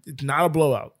 it's not a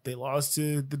blowout. They lost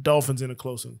to the Dolphins in a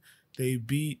close one. They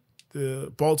beat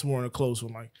the Baltimore in a close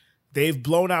one. Like they've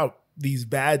blown out these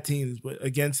bad teams, but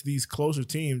against these closer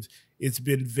teams, it's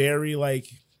been very like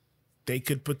they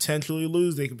could potentially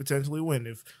lose. They could potentially win.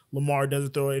 If Lamar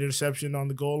doesn't throw an interception on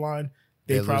the goal line,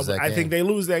 I think they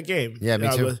lose that game. Yeah, me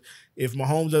too. If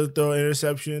Mahomes doesn't throw an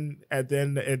interception at the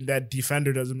end and that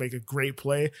defender doesn't make a great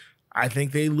play, I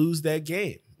think they lose that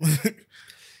game.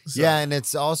 Yeah, and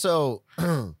it's also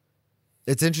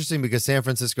it's interesting because San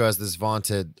Francisco has this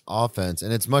vaunted offense,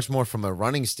 and it's much more from a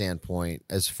running standpoint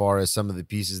as far as some of the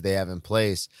pieces they have in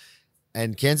place.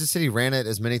 And Kansas City ran it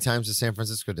as many times as San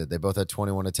Francisco did. They both had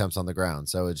 21 attempts on the ground.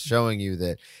 So it's showing you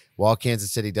that while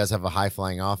Kansas City does have a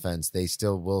high-flying offense, they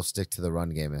still will stick to the run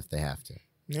game if they have to.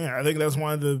 Yeah, I think that's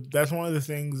one of the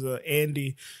things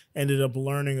Andy ended up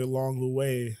learning along the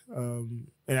way, and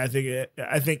I think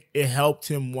it helped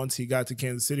him once he got to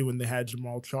Kansas City when they had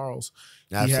Jamal Charles.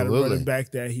 Absolutely. He had a running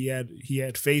back that he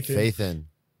had faith in,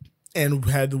 and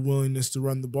had the willingness to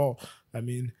run the ball. I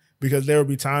mean, because there would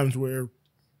be times where.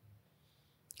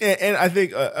 And I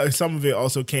think some of it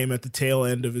also came at the tail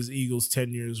end of his Eagles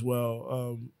tenure as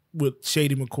well. With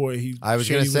Shady McCoy,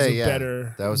 Shady was a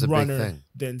better that was a runner big thing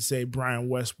than say Brian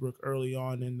Westbrook early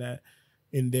on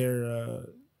in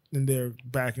their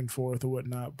back and forth or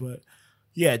whatnot. But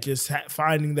yeah, just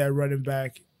finding that running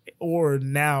back, or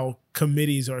now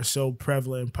committees are so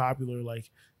prevalent and popular. Like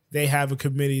they have a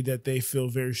committee that they feel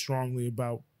very strongly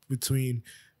about between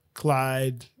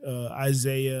Clyde,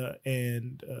 Isaiah,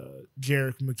 and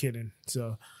Jerick McKinnon.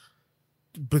 So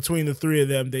between the three of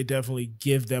them, they definitely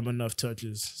give them enough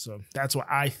touches. So that's why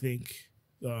I think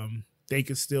they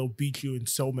could still beat you in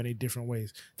so many different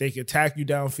ways. They can attack you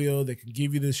downfield. They can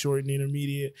give you the short and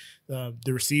intermediate. The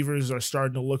receivers are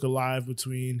starting to look alive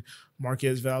between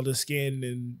Marquez Valdez-Scantling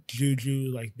and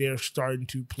Juju. Like they're starting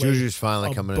to play. Juju's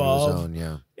finally coming into his own,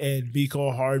 yeah. And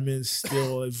Mecole Hardman's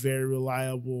still a very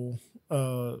reliable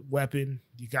weapon.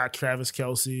 You got Travis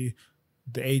Kelce,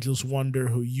 the ageless wonder,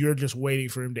 who you're just waiting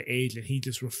for him to age, and he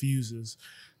just refuses.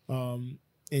 And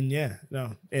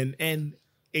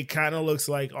it kind of looks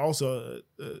like also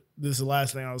this is the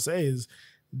last thing I'll say is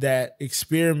that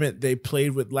experiment they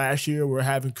played with last year, where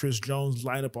having Chris Jones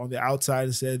line up on the outside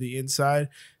instead of the inside.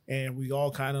 And we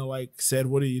all kind of like said,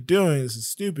 what are you doing? This is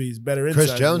stupid. He's better inside.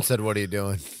 Chris Jones said, what are you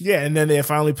doing? Yeah, and then they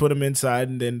finally put him inside,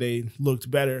 and then they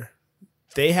looked better.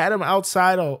 They had him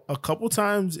outside a couple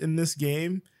times in this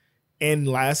game and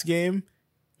last game,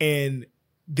 and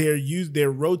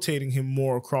they're rotating him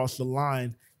more across the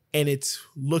line, and it's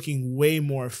looking way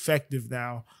more effective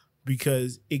now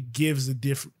because it gives the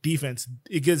defense,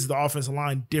 it gives the offensive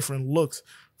line different looks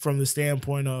from the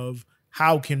standpoint of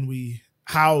how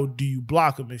do you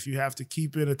block him? If you have to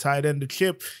keep in a tight end to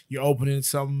chip, you're opening it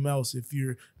something else. If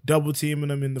you're double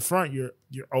teaming him in the front, you're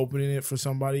opening it for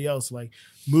somebody else. Like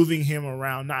moving him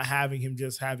around, not having him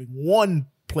just having one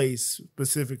place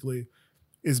specifically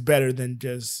is better than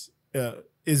just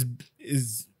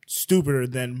is stupider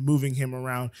than moving him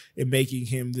around and making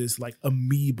him this like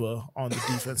amoeba on the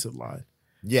defensive line.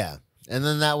 Yeah. And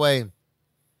then that way,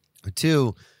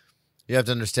 too, you have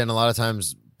to understand a lot of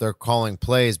times they're calling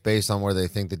plays based on where they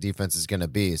think the defense is going to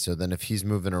be. So then if he's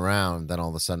moving around, then all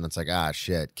of a sudden it's like,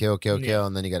 shit, kill.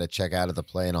 And then you got to check out of the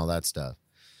play and all that stuff.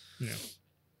 Yeah.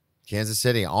 Kansas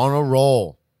City on a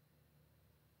roll.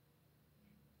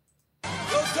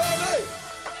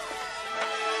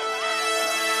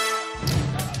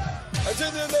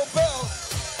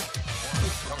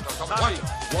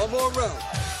 One more round.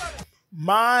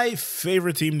 My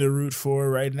favorite team to root for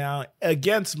right now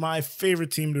against my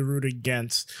favorite team to root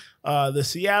against, the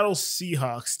Seattle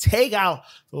Seahawks take out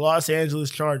the Los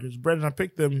Angeles Chargers. Brendan, I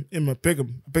picked them in my pick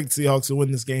 'em. I picked the Seahawks to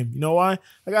win this game. You know why?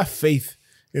 I got faith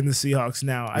in the Seahawks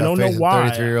now. I don't know why.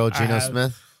 33-year-old Geno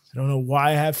Smith. I don't know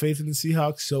why I have faith in the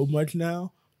Seahawks so much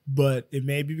now, but it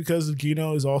may be because of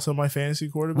Geno is also my fantasy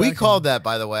quarterback. We called that,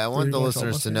 by the way. I want the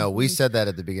listeners to know. We said that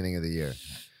at the beginning of the year.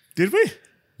 Did we?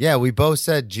 Yeah, we both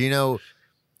said Geno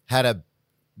had a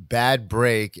bad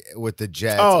break with the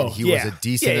Jets, and he was a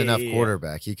decent enough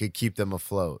quarterback. He could keep them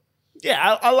afloat.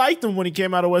 Yeah, I liked him when he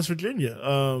came out of West Virginia.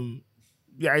 I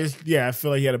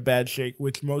feel like he had a bad shake,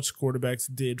 which most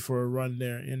quarterbacks did for a run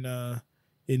there in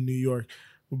New York.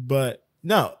 But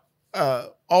no,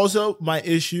 also my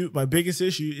biggest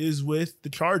issue is with the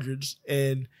Chargers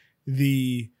and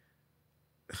the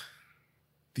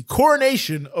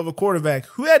coronation of a quarterback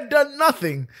who had done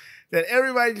nothing that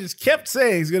everybody just kept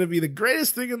saying is going to be the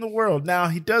greatest thing in the world. Now,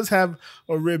 he does have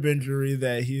a rib injury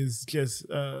that he's just,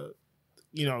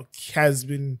 has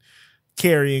been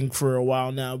carrying for a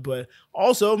while now. But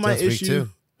also my issue,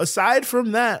 aside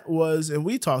from that was, and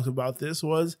we talked about this,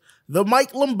 was the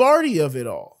Mike Lombardi of it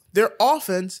all. Their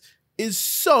offense is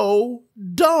so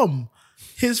dumb.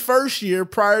 His first year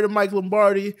prior to Mike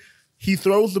Lombardi, he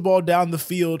throws the ball down the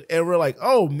field, and we're like,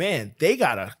 oh, man, they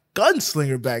got a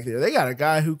gunslinger back there. They got a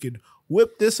guy who can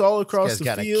whip this all across the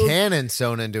field. He's got a cannon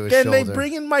sewn into his shoulder. Then they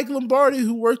bring in Mike Lombardi,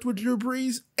 who worked with Drew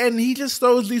Brees, and he just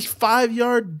throws these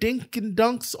 5-yard dink and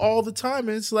dunks all the time.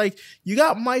 And it's like, you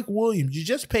got Mike Williams. You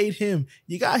just paid him.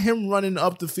 You got him running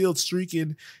up the field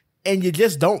streaking, and you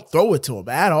just don't throw it to him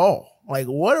at all. Like,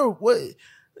 what?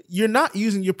 You're not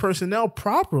using your personnel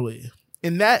properly.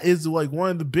 And that is like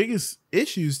one of the biggest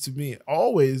issues to me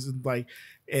always.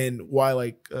 And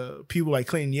why people like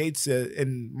Clayton Yates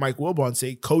and Mike Wilbon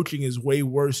say coaching is way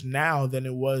worse now than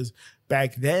it was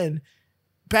back then.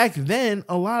 Back then,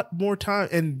 a lot more time,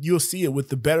 and you'll see it with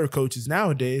the better coaches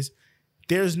nowadays,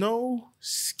 there's no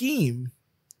scheme.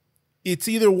 It's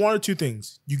either one or two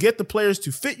things. You get the players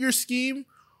to fit your scheme,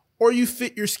 or you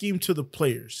fit your scheme to the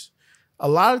players. A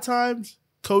lot of times,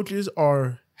 coaches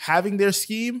are having their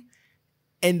scheme,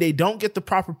 and they don't get the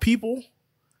proper people,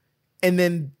 and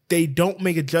then they don't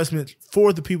make adjustments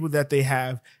for the people that they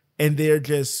have, and they're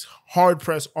just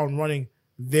hard-pressed on running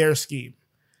their scheme.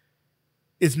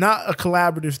 It's not a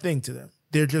collaborative thing to them.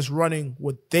 They're just running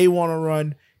what they want to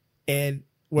run, and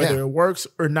whether it works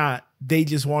or not, they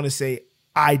just want to say,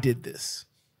 I did this.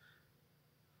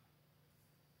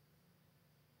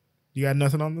 You got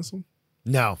nothing on this one?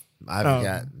 No.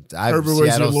 Herbert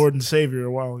was your Lord and Savior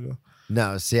a while ago.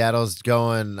 No, Seattle's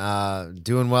going,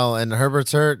 doing well, and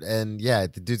Herbert's hurt, and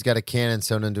the dude's got a cannon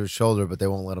sewn into his shoulder, but they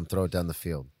won't let him throw it down the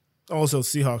field. Also,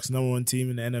 Seahawks, #1 team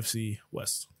in the NFC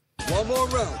West. One more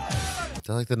round.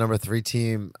 They're like the #3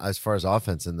 team as far as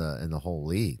offense in the whole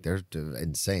league. They're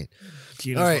insane.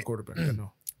 Geno's my quarterback. I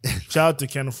know. Shout out to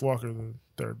Kenneth Walker, the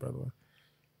third, by the way.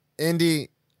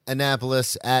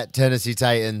 Indianapolis at Tennessee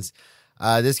Titans.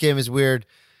 This game is weird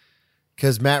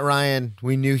because Matt Ryan,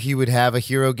 we knew he would have a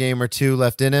hero game or two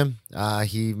left in him.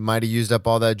 He might have used up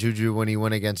all that juju when he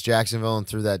went against Jacksonville and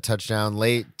threw that touchdown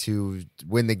late to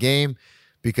win the game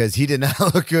because he did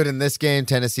not look good in this game.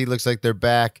 Tennessee looks like they're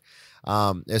back.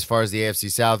 As far as the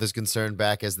AFC South is concerned,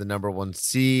 back as the number 1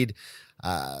 seed.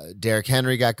 Derrick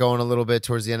Henry got going a little bit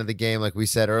towards the end of the game, like we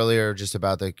said earlier, just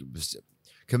about the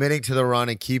committing to the run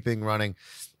and keeping running.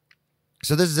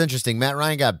 So this is interesting. Matt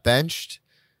Ryan got benched,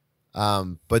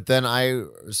 but then I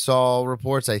saw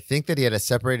reports, I think, that he had a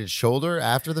separated shoulder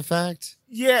after the fact.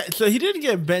 Yeah, so he didn't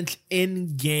get benched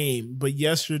in game, but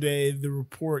yesterday the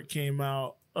report came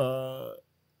out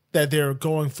that they're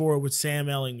going forward with Sam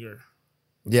Ellinger.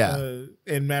 Yeah.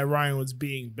 And Matt Ryan was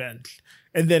being benched.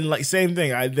 And then, like, same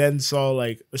thing. I then saw,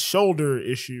 like, a shoulder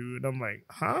issue, and I'm like,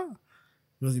 huh?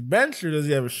 Was he benched or does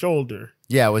he have a shoulder?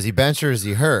 Yeah, was he benched or is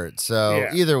he hurt? So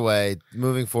Yeah. either way,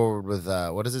 moving forward with,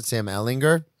 what is it, Sam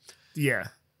Ellinger? Yeah.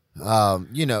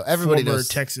 Everybody Former knows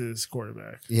Texas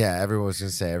quarterback. Yeah, everyone was going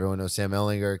to say everyone knows Sam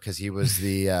Ellinger because he was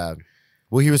the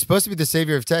he was supposed to be the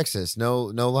savior of Texas. No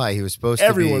lie, he was supposed to be.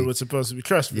 Everyone was supposed to be.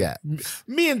 Trust me. Yeah.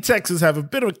 Me and Texas have a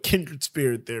bit of a kindred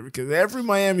spirit there because every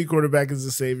Miami quarterback is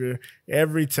a savior.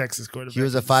 Every Texas quarterback. He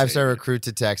was a is 5-star savior. recruit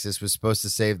to Texas. Was supposed to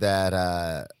save that.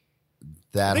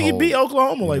 I think he beat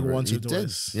Oklahoma like universe. once He or did,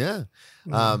 twice. yeah.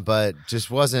 But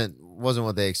just wasn't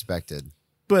what they expected.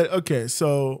 But okay,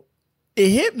 so it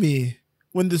hit me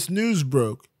when this news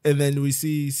broke, and then we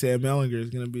see Sam Ellinger is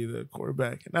going to be the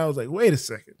quarterback, and I was like, wait a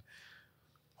second,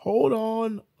 hold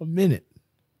on a minute.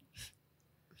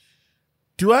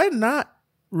 Do I not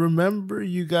remember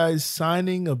you guys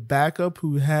signing a backup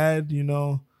who had,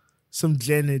 some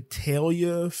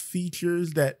genitalia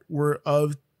features that were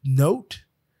of note?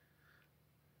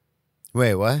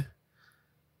 Wait, what?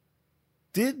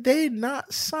 Did they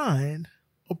not sign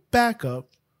a backup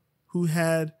who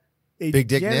had a Big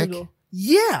Dick Nick? genital?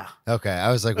 Yeah. Okay,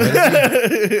 I was like, what is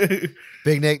it?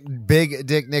 Big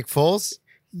Dick Nick Foles?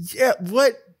 Yeah.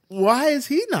 What? Why is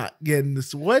he not getting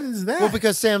this? What is that? Well,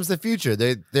 because Sam's the future.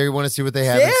 They want to see what they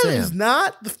have Sam in is Sam.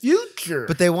 not the future.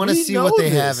 But they want to We see know what they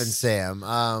this. have in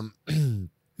Sam.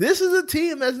 This is a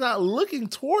team that's not looking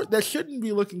that shouldn't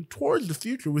be looking towards the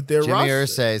future with their Jimmy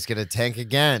roster. Irsay is going to tank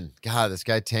again. God, this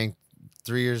guy tanked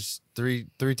 3 years, three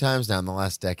times now in the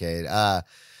last decade. But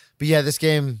yeah, this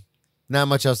game, not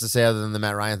much else to say other than the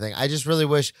Matt Ryan thing. I just really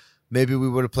wish maybe we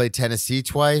would have played Tennessee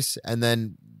twice and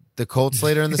then the Colts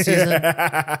later in the season.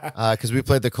 Because we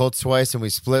played the Colts twice and we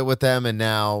split with them, and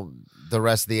now the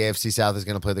rest of the AFC South is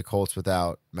going to play the Colts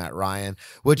without Matt Ryan,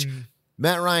 which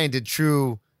Matt Ryan did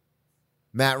true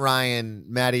Matt Ryan,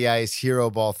 Matty Ice, hero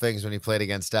ball things when he played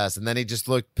against us. And then he just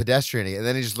looked pedestrian, and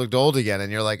then he just looked old again.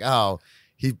 And you're like, oh,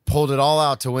 he pulled it all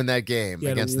out to win that game He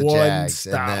had against the one Jags.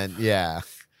 stop. And then, yeah.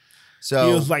 So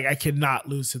He was like, I cannot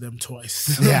lose to them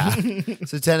twice. yeah.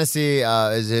 So Tennessee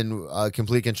is in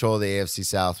complete control of the AFC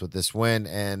South with this win,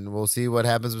 and we'll see what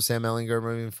happens with Sam Ellinger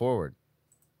moving forward.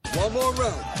 One more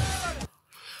round.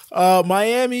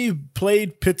 Miami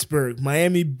played Pittsburgh.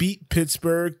 Miami beat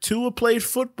Pittsburgh. Tua played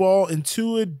football, and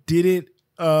Tua didn't.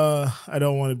 I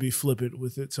don't want to be flippant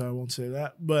with it, so I won't say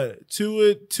that. But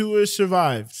Tua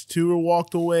survived. Tua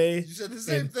walked away. You said the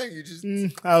same thing. You just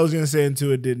I was gonna say, and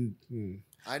Tua didn't.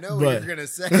 I know But- what you're gonna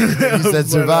say. You said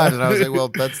survived, and I was like, well,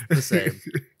 that's the same.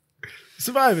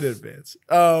 Survive in advance.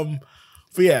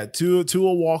 But yeah,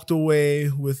 Tua walked away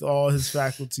with all his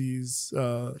faculties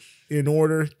in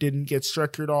order, didn't get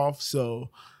structured off,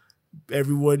 so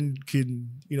everyone can,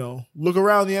 look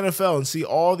around the NFL and see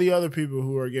all the other people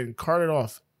who are getting carted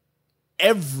off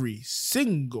every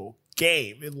single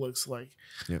game, it looks like.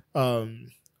 Yep.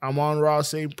 Amon-Ra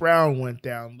St. Brown went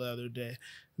down the other day.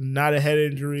 Not a head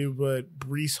injury, but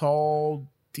Breece Hall,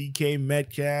 DK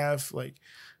Metcalf, like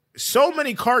so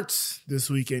many carts this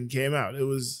weekend came out. It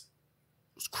was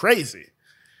crazy.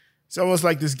 It's almost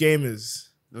like this game is.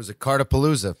 It was a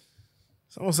Cartapalooza.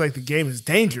 It's almost like the game is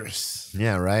dangerous.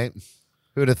 Yeah, right?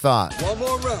 Who'd have thought? One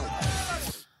more round.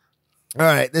 All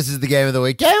right, this is the game of the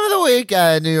week. Game of the week,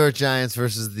 New York Giants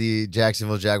versus the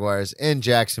Jacksonville Jaguars in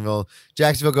Jacksonville.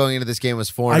 Jacksonville going into this game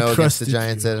was 4-0 against the trusted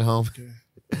Giants you. at home.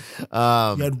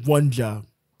 You had one job.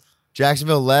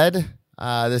 Jacksonville led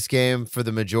this game for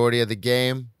the majority of the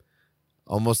game,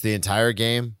 almost the entire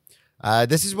game.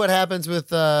 This is what happens with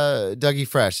Dougie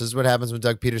Fresh. This is what happens when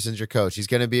Doug Peterson's your coach. He's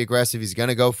going to be aggressive. He's going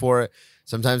to go for it.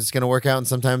 Sometimes it's going to work out, and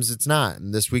sometimes it's not.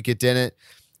 And this week it didn't.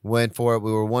 Went for it.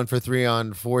 We were 1 for 3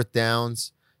 on fourth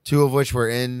downs, 2 of which were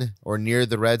in or near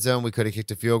the red zone. We could have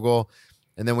kicked a field goal,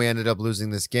 and then we ended up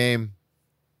losing this game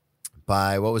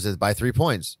by, by 3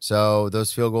 points. So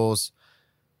those field goals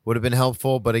would have been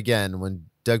helpful. But again, when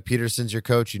Doug Peterson's your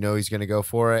coach, you know he's going to go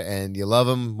for it, and you love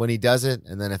him when he does it.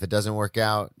 And then if it doesn't work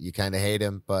out, you kind of hate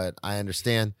him. But I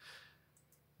understand.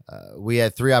 We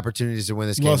had 3 opportunities to win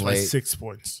this game Lost by late. 6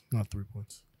 points, not 3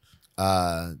 points.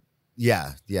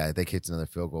 Yeah, they kicked another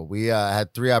field goal. We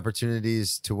had 3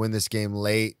 opportunities to win this game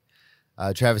late.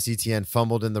 Travis Etienne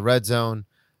fumbled in the red zone.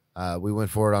 We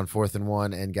went for it on 4th and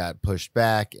 1 and got pushed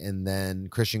back. And then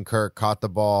Christian Kirk caught the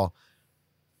ball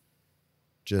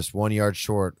just 1 yard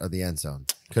short of the end zone.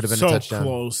 Could have been a touchdown.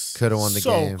 Close. Could have won the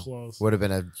game. Close. Would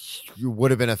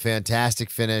have been a fantastic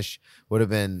finish. Would have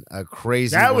been a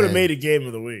crazy. That would have win. made a game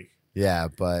of the week. Yeah,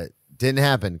 but didn't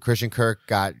happen. Christian Kirk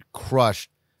got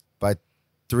crushed by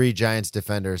 3 Giants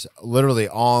defenders, literally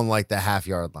on like the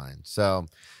half-yard line. So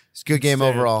it's a good game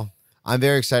overall. I'm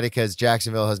very excited because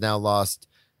Jacksonville has now lost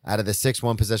out of the 6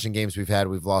 one-possession games we've had.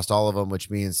 We've lost all of them, which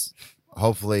means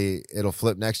hopefully it'll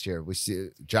flip next year. We see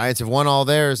Giants have won all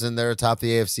theirs and they're atop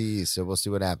the AFC East, so we'll see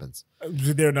what happens.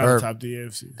 They're not atop the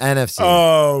AFC.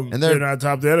 NFC. And they're not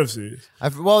atop the NFC.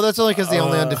 Well, that's only because the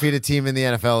only undefeated team in the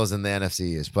NFL is in the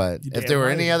NFC East. But if there were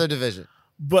any other division.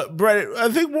 But, Brett, I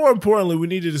think more importantly, we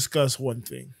need to discuss one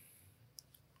thing.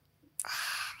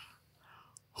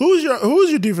 Who's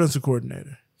your defensive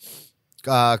coordinator?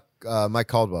 Mike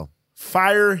Caldwell.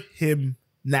 Fire him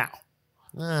now.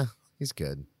 He's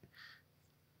good.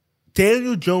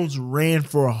 Daniel Jones ran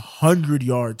for 100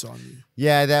 yards on you.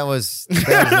 Yeah, that was an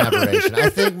aberration. I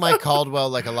think Mike Caldwell,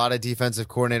 like a lot of defensive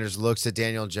coordinators, looks at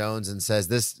Daniel Jones and says,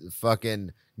 this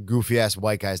fucking goofy ass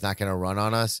white guy's not going to run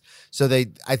on us. So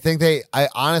I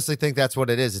honestly think that's what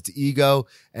it is. It's ego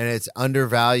and it's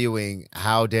undervaluing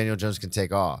how Daniel Jones can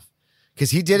take off.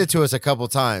 Because he did it to us a couple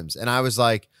times. And I was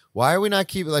like, why are we not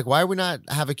why are we not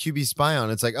have a QB spy on?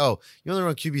 It's like, oh, you only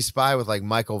run QB spy with like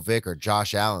Michael Vick or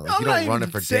Josh Allen. Like, you don't run it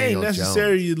for Daniel Jones.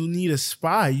 Necessarily you need a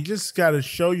spy. You just got to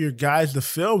show your guys the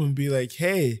film and be like,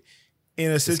 hey,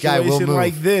 in a situation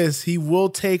like this, he will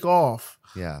take off.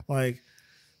 Yeah. Like,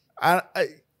 I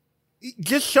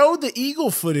just show the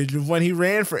Eagle footage of when he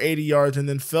ran for 80 yards and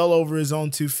then fell over his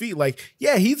own 2 feet. Like,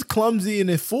 yeah, he's clumsy and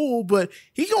a fool, but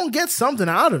he gonna get something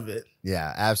out of it.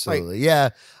 Yeah, absolutely.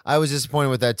 I was disappointed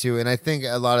with that too. And I think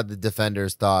a lot of the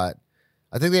defenders a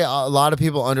lot of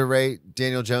people underrate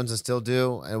Daniel Jones and still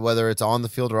do. And whether it's on the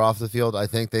field or off the field, I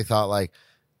think they thought like,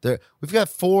 we've got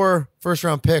 4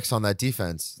 first-round picks on that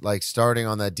defense, like starting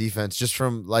on that defense just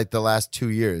from like the last 2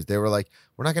 years. They were like,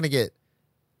 we're not going to get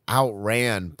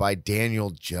outran by Daniel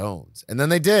Jones. And then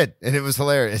they did. And it was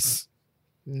hilarious.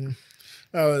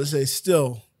 I would say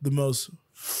still the most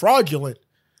fraudulent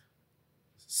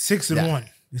 6-1.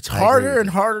 It's harder and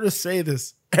harder to say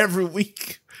this every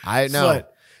week. I know.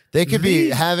 But they could be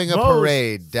having a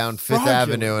parade down Fifth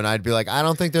Avenue, and I'd be like, I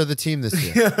don't think they're the team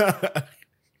this year.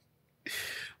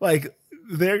 Like,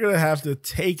 they're going to have to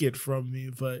take it from me.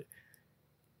 But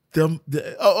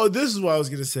this is what I was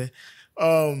going to say.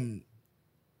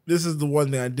 This is the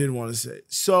one thing I did want to say.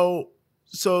 So,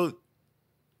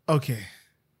 okay.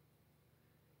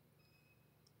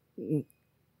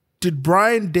 Did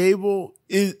Brian Daboll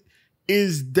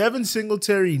is Devin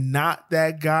Singletary not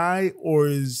that guy, or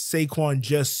is Saquon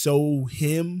just so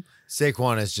him?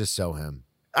 Saquon is just so him.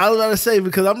 I was about to say,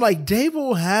 because I'm like,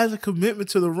 Daboll has a commitment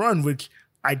to the run, which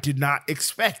I did not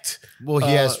expect. Well,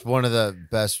 he has one of the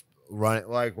best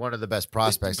one of the best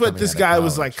prospects. But this guy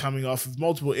was like coming off of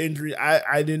multiple injuries.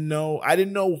 I didn't know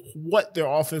what their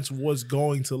offense was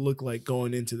going to look like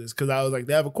going into this, because I was like,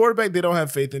 they have a quarterback they don't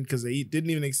have faith in because they didn't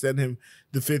even extend him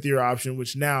the 5th-year option,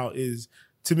 which now is,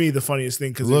 to me, the funniest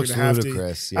thing, because they're going to have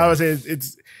to. Yeah. I would say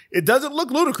it doesn't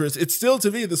look ludicrous. It's still, to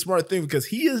me, the smart thing, because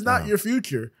he is not your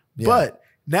future. Yeah. But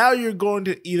now you're going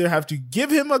to either have to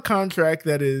give him a contract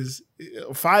that is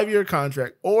a 5-year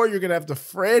contract, or you're going to have to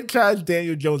franchise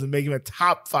Daniel Jones and make him a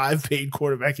top 5 paid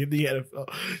quarterback in the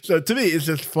NFL. So to me, it's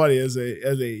just funny as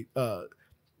a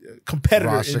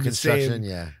competitor roster in the same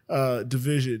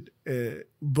division.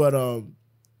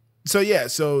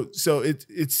 So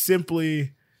it's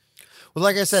simply. Well,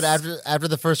 like I said, after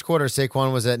the first quarter,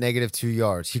 Saquon was at -2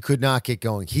 yards. He could not get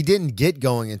going. He didn't get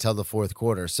going until the 4th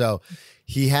quarter. So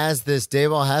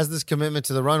Daboll has this commitment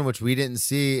to the run, which we didn't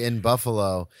see in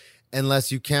Buffalo, unless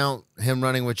you count him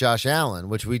running with Josh Allen,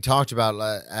 which we talked about,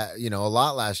 a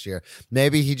lot last year.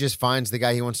 Maybe he just finds the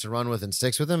guy he wants to run with and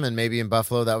sticks with him. And maybe in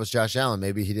Buffalo, that was Josh Allen.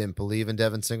 Maybe he didn't believe in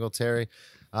Devin Singletary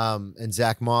and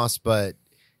Zach Moss, but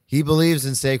he believes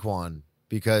in Saquon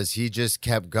because he just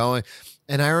kept going.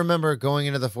 And I remember going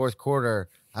into the 4th quarter,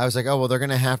 I was like, oh, well, they're going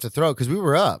to have to throw it, because we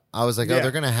were up. I was like, they're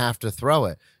going to have to throw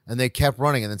it. And they kept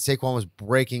running. And then Saquon was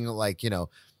breaking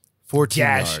 14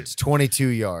 yards, 22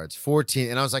 yards, 14.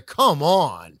 And I was like, come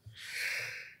on.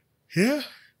 Yeah.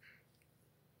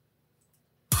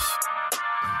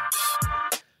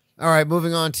 All right,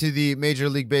 moving on to the Major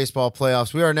League Baseball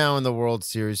playoffs. We are now in the World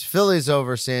Series. Phillies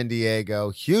over San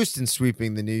Diego. Houston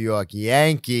sweeping the New York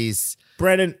Yankees.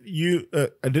 Brandon,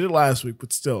 I did it last week,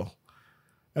 but still,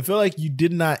 I feel like you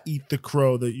did not eat the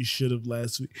crow that you should have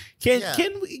last week.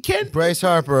 Can Bryce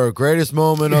Harper, greatest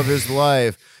moment of his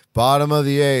life. Bottom of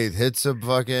the 8th, hits a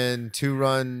fucking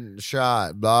 2-run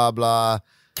shot. Blah blah.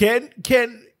 Can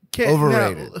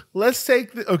Overrated. Now, let's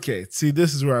take okay. See,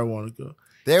 this is where I want to go.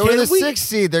 They were the 6th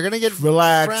seed. They're gonna get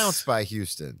trounced by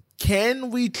Houston.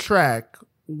 Can we track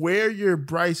where your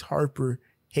Bryce Harper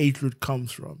hatred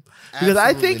comes from? Because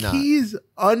I think he's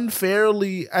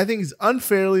unfairly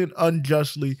and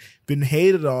unjustly been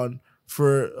hated on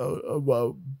for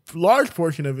a large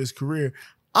portion of his career.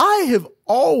 I have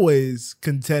always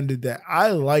contended that I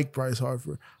like Bryce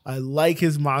Harper. I like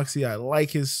his moxie. I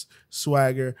like his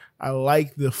swagger. I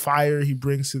like the fire he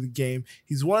brings to the game.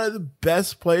 He's one of the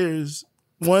best players,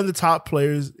 one of the top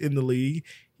players in the league.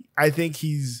 I think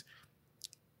he's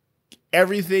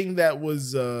everything that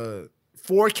was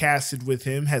forecasted with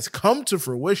him has come to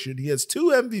fruition. He has 2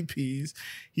 MVPs.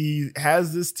 He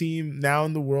has this team now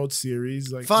in the World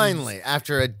Series. Finally,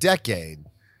 after a decade.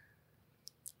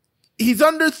 He's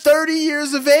under 30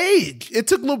 years of age. It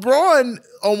took LeBron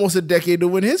almost a decade to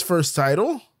win his first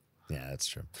title. Yeah, that's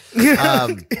true.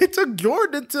 It took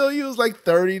Jordan until he was like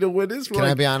 30 to win his. Can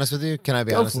I be honest with you?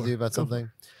 About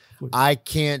something? I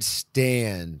can't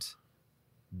stand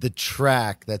the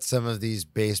track that some of these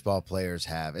baseball players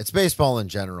have. It's baseball in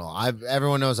general.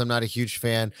 Everyone knows I'm not a huge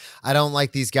fan. I don't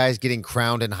like these guys getting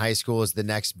crowned in high school as the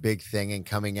next big thing and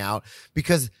coming out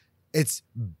because it's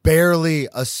barely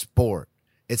a sport.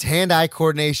 It's hand-eye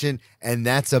coordination, and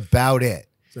that's about it.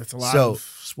 That's a lot of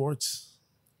sports.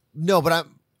 No, but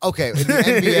I'm okay. In the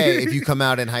NBA, if you come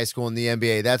out in high school in the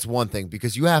NBA, that's one thing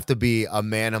because you have to be a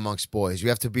man amongst boys. You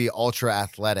have to be ultra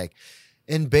athletic.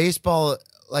 In baseball,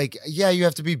 you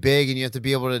have to be big and you have to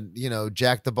be able to,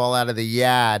 jack the ball out of the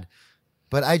yad.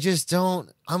 But I just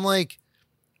don't. I'm like,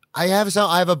 I have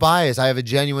a bias. I have a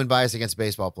genuine bias against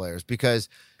baseball players because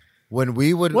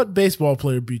what baseball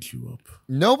player beat you up?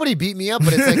 Nobody beat me up,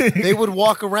 but it's like they would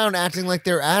walk around acting like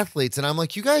they're athletes. And I'm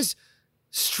like, you guys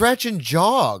stretch and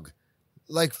jog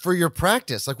for your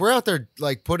practice. We're out there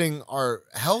putting our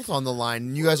health on the line.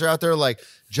 And you guys are out there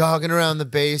jogging around the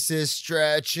bases,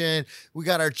 stretching. We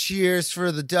got our cheers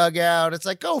for the dugout. It's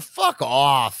like, go fuck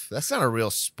off. That's not a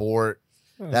real sport.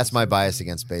 That's my bias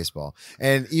against baseball.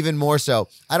 And even more so,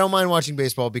 I don't mind watching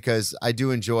baseball because I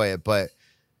do enjoy it, but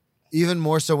even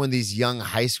more so when these young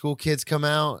high school kids come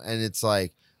out and it's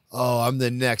like, oh, I'm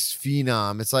the next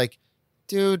phenom. It's like,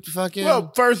 dude, fucking.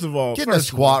 Well, first of all, get in a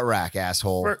squat rack,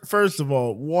 asshole. First of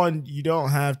all, one, you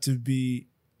don't have to be.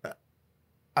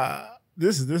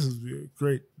 This is a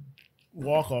great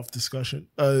walk-off discussion.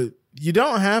 You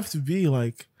don't have to be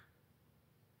like.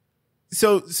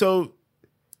 So,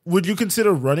 would you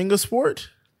consider running a sport?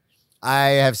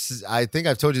 I think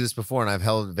I've told you this before, and I've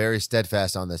held very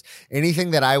steadfast on this.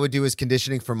 Anything that I would do as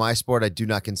conditioning for my sport, I do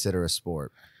not consider a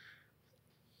sport.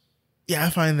 Yeah, I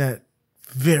find that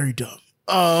very dumb.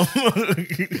 I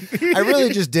really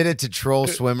just did it to troll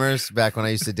swimmers back when I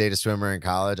used to date a swimmer in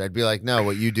college. I'd be like, no,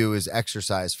 what you do is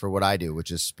exercise for what I do, which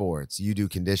is sports. You do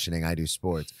conditioning, I do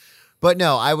sports. But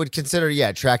no, I would consider,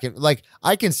 tracking.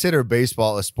 I consider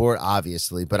baseball a sport,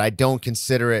 obviously, but I don't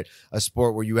consider it a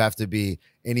sport where you have to be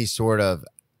any sort of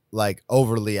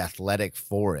overly athletic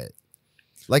for it.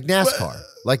 Like NASCAR.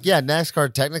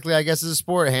 NASCAR technically, I guess, is a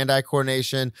sport. Hand-eye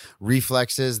coordination,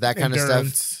 reflexes, that kind of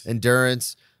stuff.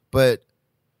 Endurance. But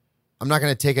I'm not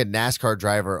going to take a NASCAR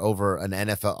driver over a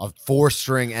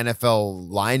 4-string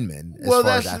NFL lineman as far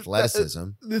as athleticism.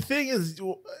 The thing is,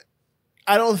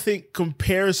 I don't think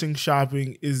comparison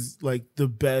shopping is the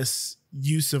best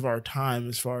use of our time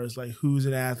as far as who's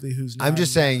an athlete, who's not. I'm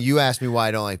just saying, you asked me why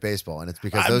I don't like baseball, and it's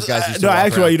because those guys used to no, walk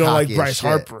actually, around you don't like cocky Bryce as shit.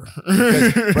 Harper.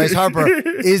 Because Bryce Harper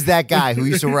is that guy who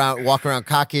used to walk around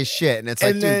cocky as shit, and it's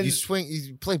dude,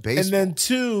 you play baseball. And then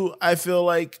 2, I feel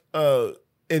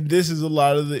and this is a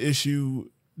lot of the issue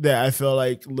that I felt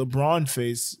like LeBron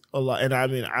faced a lot. And I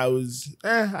mean,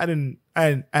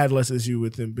 I had less issue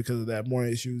with him because of that. More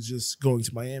issues just going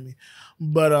to Miami.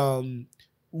 But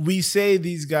we say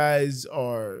these guys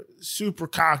are super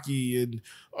cocky and,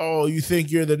 oh, you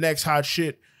think you're the next hot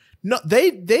shit. No,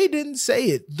 they didn't say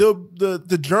it.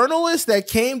 The journalists that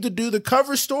came to do the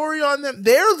cover story on them,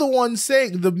 they're the ones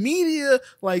saying. The media,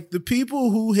 the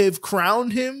people who have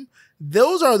crowned him,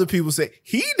 those are the people saying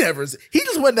he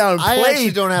just went down and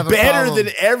played better than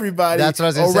everybody. That's what I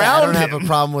was going to say. I don't have a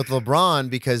problem with LeBron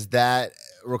because that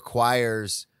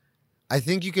requires I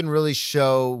think you can really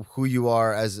show who you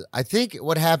are as. I think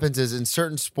what happens is in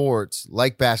certain sports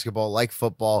like basketball, like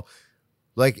football,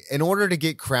 like in order to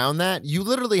get crowned that, you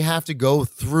literally have to go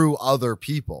through other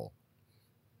people.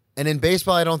 And in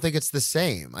baseball, I don't think it's the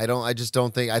same. I just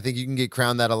don't think. I think you can get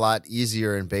crowned that a lot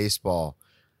easier in baseball.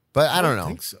 But I don't know.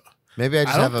 think so. Maybe I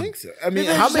just I have don't a. think so. I mean, maybe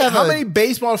I how just have many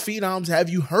baseball phenoms have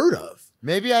you heard of?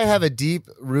 Maybe I have a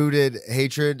deep-rooted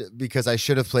hatred because I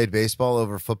should have played baseball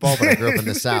over football, but I grew up in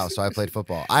the South, so I played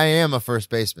football. I am a first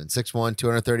baseman, 6'1",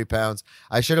 230 pounds.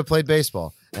 I should have played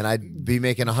baseball, and I'd be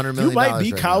making $100 million. You might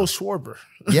be right Kyle now. Schwarber.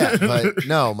 Yeah, but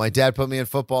no, my dad put me in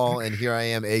football, and here I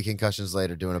am 8 concussions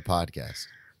later doing a podcast.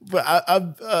 But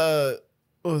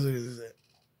what was it?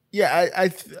 Yeah,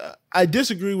 I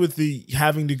disagree with the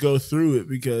having to go through it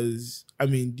because I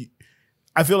mean,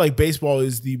 I feel like baseball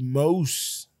is the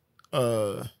most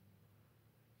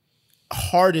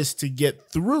hardest to get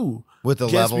through With the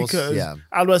just levels, because, yeah.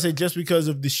 I was about to say just because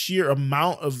of the sheer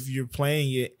amount of you're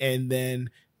playing it and then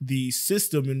the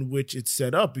system in which it's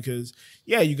set up. Because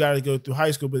you got to go through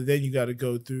high school, but then you got to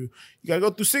go through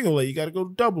single A, you got to go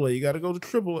to double A, you got to go to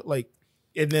triple A, like.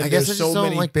 And then I guess I there's just so don't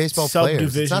many like baseball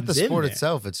players. It's not the subdivisions in sport there.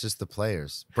 itself; it's just the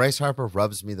players. Bryce Harper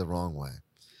rubs me the wrong way.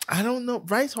 I don't know.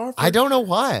 Bryce Harper. I don't know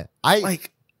why. I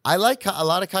like. a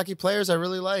lot of cocky players. I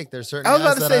really like. There's certain. I was guys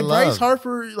about to that say I Bryce love.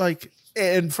 Harper. Like,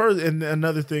 and further, and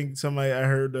another thing, somebody I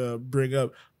heard bring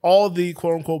up all the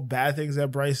quote unquote bad things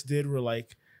that Bryce did were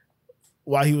like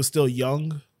while he was still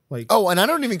young. Like, Oh, and I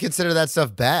don't even consider that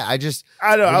stuff bad. I just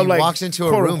I know. when I'm he like, walks into a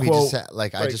quote room, he just unquote,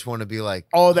 like I just want to be like,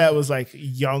 all that was like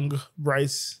young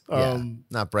Bryce.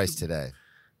 not Bryce today.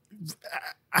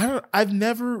 I've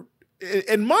never,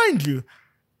 and mind you,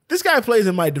 this guy plays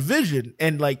in my division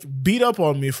and like beat up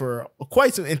on me for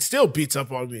quite some, and still beats up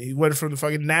on me. He went from the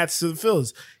fucking Nats to the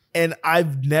Phils, and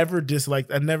I've never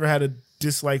had a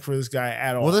dislike for this guy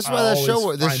at all. Well, that's why I this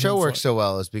always show find him works fun. so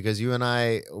well is because you and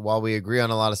I, while we agree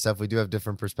on a lot of stuff, we do have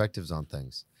different perspectives on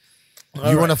things. All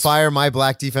You want to right. fire my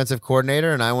black defensive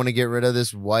coordinator, and I want to get rid of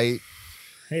this white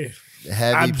Hey,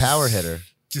 heavy I'm power just- hitter.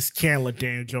 just can't let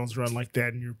Daniel Jones run like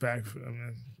that in your back.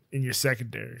 In your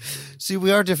secondary. See,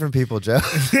 we are different people, Joe.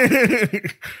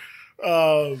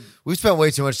 We've spent way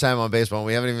too much time on baseball, and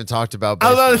we haven't even talked about I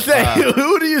baseball. was about to say,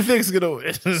 who do you think's gonna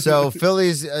win? So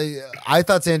Phillies, I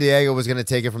thought San Diego was going to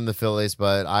take it from the Phillies,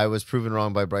 but I was proven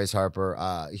wrong by Bryce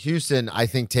Harper. Houston, I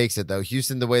think, takes it, though.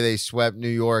 Houston, the way they swept New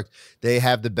York, they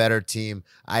have the better team.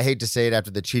 I hate to say it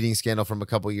after the cheating scandal from a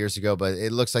couple years ago, but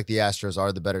it looks like the Astros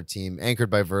are the better team, anchored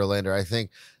by Verlander. I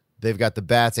think they've got the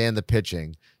bats and the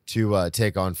pitching to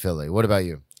take on Philly. What about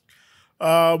you?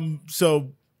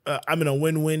 So I'm in a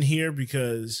win-win here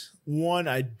because one,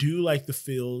 I do like the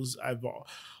Phils.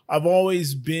 I've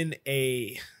always been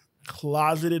a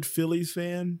closeted Phillies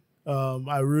fan.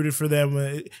 I rooted for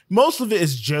them. Most of it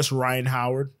is just Ryan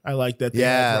Howard. I like that. They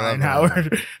Yeah, had I Ryan love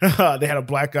Howard. They had a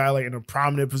black guy like in a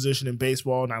prominent position in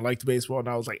baseball, and I liked baseball, and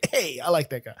I was like, hey, I like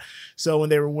that guy. So when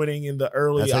they were winning in the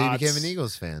early That's how you aughts- became an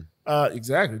Eagles fan.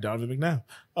 Exactly, Donovan McNabb.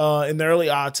 In the early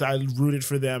aughts, I rooted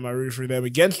for them. I rooted for them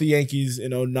against the Yankees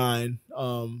in 2009.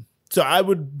 So I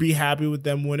would be happy with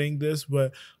them winning this,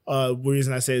 but the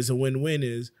reason I say it's a win-win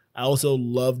is I also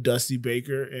love Dusty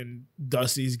Baker, and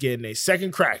Dusty's getting a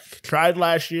second crack. Tried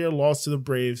last year, lost to the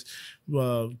Braves,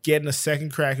 getting a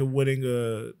second crack at winning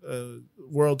a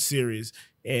World Series.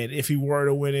 And if he were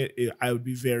to win it, I would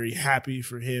be very happy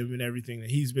for him and everything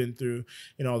that he's been through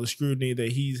and all the scrutiny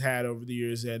that he's had over the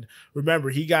years. And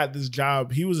remember, he got this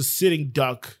job. He was a sitting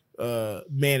duck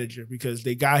manager because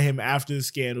they got him after the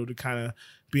scandal to kind of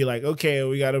be like, okay,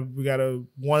 we got a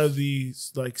one of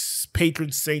these like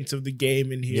patron saints of the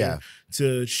game in here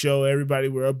to show everybody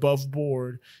we're above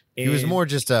board. And He was more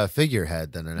just a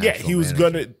figurehead than an actual he was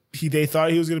manager. they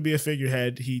thought he was gonna be a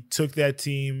figurehead. He took that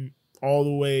team all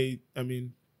the way,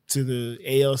 to the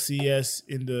ALCS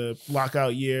in the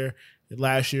lockout year. And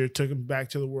last year took him back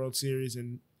to the World Series,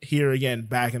 and here again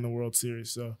back in the World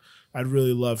Series. So I'd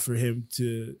really love for him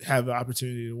to have the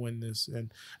opportunity to win this.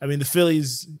 And the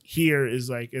Phillies here is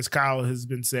like, as Kyle has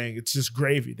been saying, it's just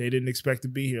gravy. They didn't expect to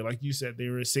be here. Like you said, they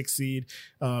were a 6th seed,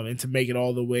 and to make it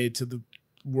all the way to the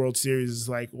World Series is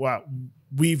like, wow,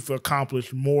 we've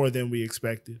accomplished more than we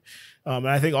expected. And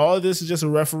I think all of this is just a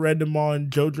referendum on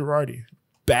Joe Girardi.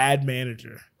 Bad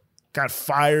manager. Got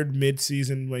fired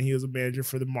mid-season when he was a manager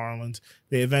for the Marlins.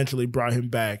 They eventually brought him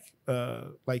back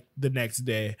like the next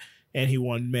day, and he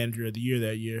won Manager of the Year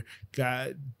that year.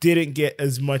 Didn't get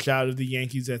as much out of the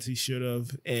Yankees as he should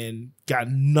have, and got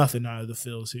nothing out of the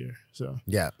Phils here. So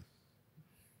Yeah.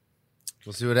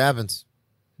 We'll see what happens.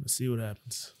 let's see what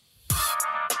happens.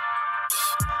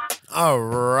 All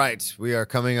right. We are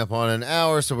coming up on an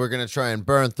hour, so we're going to try and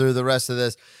burn through the rest of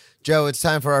this. Joe, it's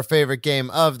time for our favorite game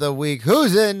of the week.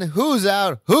 Who's in, who's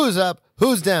out, who's up,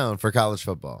 who's down for college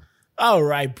football? All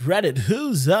right, Brennan,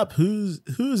 who's up, who's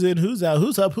in, who's out,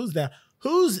 who's up, who's down?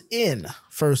 Who's in,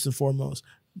 first and foremost?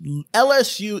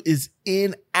 LSU is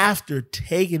in after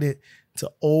taking it to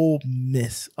Ole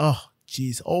Miss. Oh,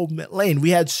 geez, Ole Miss. Lane, we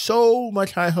had so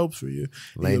much high hopes for you.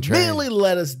 Lane You Train. immediately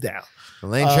let us down. The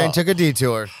Lane Train took a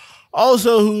detour.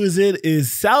 Also, who is in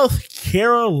is South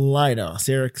Carolina.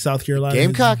 South Carolina.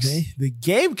 Gamecocks. The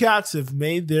Gamecocks have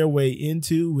made their way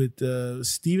into with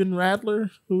Steven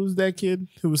Rattler. Who was that kid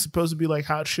who was supposed to be like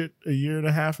hot shit a year and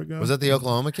a half ago? Was that the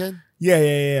Oklahoma kid?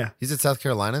 Yeah. He's at South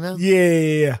Carolina now?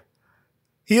 Yeah.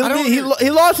 He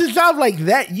don't- lost his job like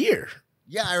that year.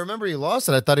 Yeah, I remember he lost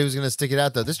it. I thought he was going to stick it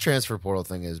out, though. This transfer portal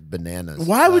thing is bananas.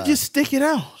 Why would you stick it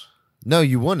out? No,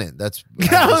 you wouldn't. That's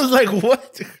I was like,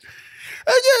 what?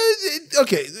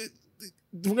 Okay,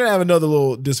 we're gonna have another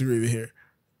little disagreement here.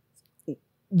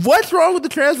 What's wrong with the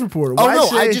transfer portal? Oh, Why no,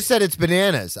 say- I just said it's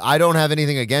bananas. I don't have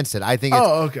anything against it. I think it's...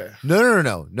 Oh, okay.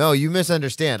 No, you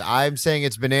misunderstand. I'm saying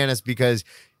it's bananas because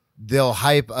they'll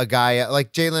hype a guy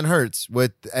like Jalen Hurts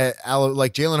with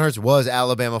like Jalen Hurts was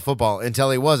Alabama football until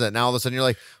he wasn't. Now all of a sudden you're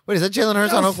like, wait, is that Jalen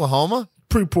Hurts on Oklahoma?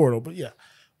 Pre-portal, but yeah.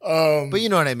 But you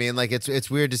know what I mean? Like it's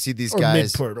weird to see these Or guys.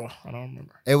 mid-portal. I don't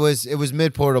remember. It was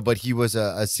mid portal, but he was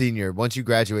a senior. Once you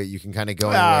graduate, you can kind of go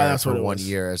Ah, anywhere that's what for it 1 was.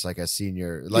 year as like a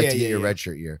senior, like Yeah, to get your yeah.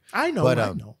 redshirt year. I know. But,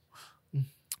 I know.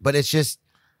 But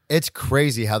it's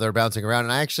crazy how they're bouncing around.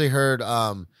 And I actually heard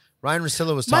Ryan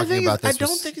Russillo was My talking thing about is, I this.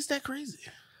 don't think it's that crazy.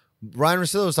 Ryan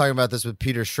Russillo was talking about this with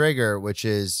Peter Schrager, which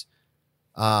is,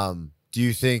 do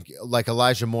you think like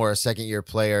Elijah Moore, a second-year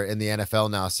player in the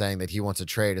NFL now, saying that he wants a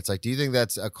trade? It's like, do you think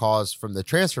that's a cause from the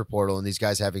transfer portal and these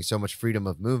guys having so much freedom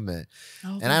of movement?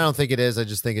 And I don't think it is. I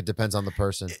just think it depends on the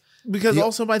person. Because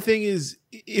also my thing is,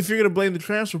 if you're gonna blame the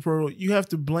transfer portal, you have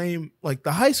to blame like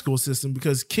the high school system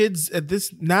because kids at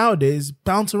this nowadays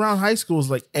bounce around high schools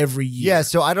like every year. Yeah,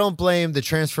 so I don't blame the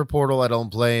transfer portal. I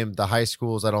don't blame the high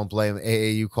schools. I don't blame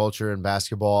AAU culture and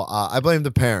basketball. I blame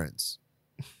the parents.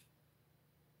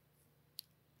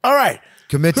 All right.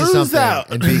 Commit to Who's something out?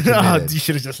 and be Oh, committed. you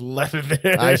should have just left it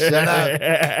there. I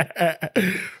shut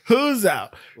Who's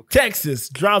out? Texas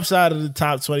drops out of the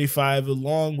top 25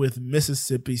 along with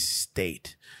Mississippi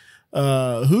State.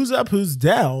 Who's up? Who's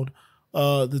down?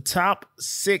 The top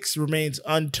 6 remains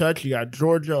untouched. You got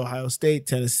Georgia, Ohio State,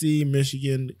 Tennessee,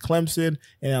 Michigan, Clemson,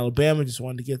 and Alabama. Just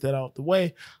wanted to get that out the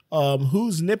way.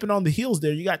 Who's nipping on the heels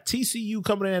there? You got TCU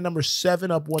coming in at number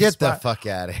 7, up one Get spot. the fuck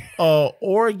out of here.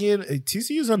 Oregon,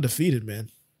 TCU's undefeated, man.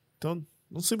 Don't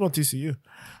sleep on TCU.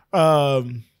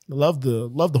 Love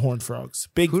the Horned Frogs.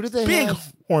 Who did they big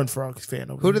have? Horned Frogs fan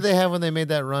over Who did they have when they made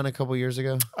that run a couple years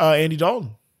ago? Andy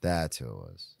Dalton. That's who it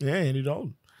was. Yeah, Andy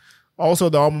Dalton. Also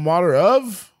the alma mater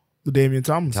of the Damian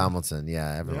Tomlinson. Tomlinson.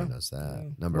 Yeah, everyone knows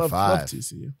that. Number Love 5.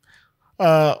 TCU.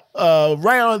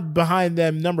 Right on behind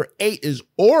them, number 8 is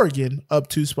Oregon, up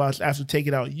 2 spots after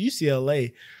taking out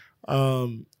UCLA.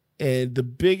 And the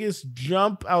biggest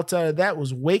jump outside of that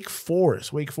was Wake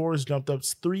Forest. Wake Forest jumped up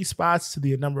 3 spots to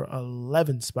the number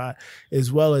 11 spot,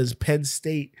 as well as Penn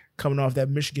State coming off that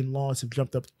Michigan loss have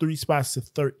jumped up 3 spots to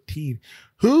 13.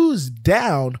 Who's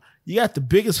down? You got the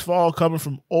biggest fall coming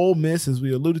from Ole Miss, as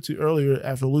we alluded to earlier,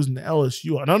 after losing to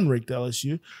LSU, an unranked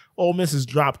LSU. Ole Miss has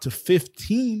dropped to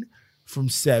 15 from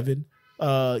 7.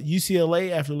 UCLA,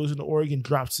 after losing to Oregon,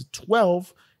 drops to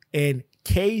 12. And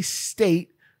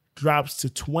K-State drops to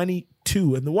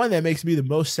 22. And the one that makes me the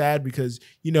most sad, because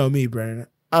you know me, Brandon,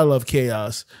 I love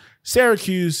chaos.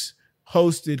 Syracuse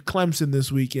hosted Clemson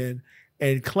this weekend,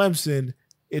 and Clemson,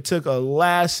 it took a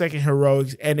last-second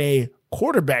heroics and a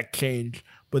quarterback change,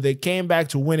 but they came back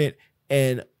to win it,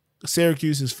 and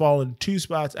Syracuse has fallen 2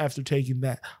 spots after taking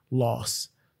that loss.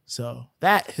 So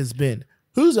that has been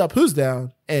who's up, who's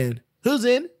down, and who's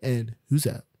in, and who's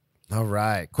out. All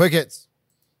right. Quick hits.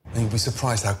 And you'll be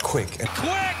surprised how quick.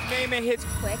 Name hits.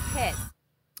 Quick hits.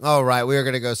 All right. We are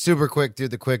going to go super quick through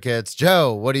the quick hits.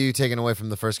 Joe, what are you taking away from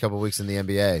the first couple weeks in the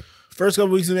NBA? First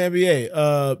couple weeks in the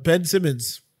NBA, Ben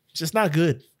Simmons, just not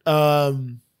good.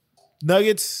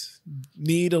 Nuggets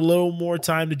need a little more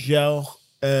time to gel.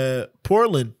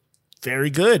 Portland, very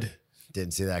good.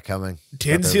 Didn't see that coming.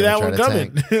 Didn't Thought see they were that gonna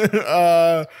one try to coming.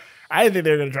 tank. I didn't think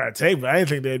they were going to try to tank, but I didn't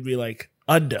think they'd be like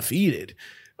undefeated.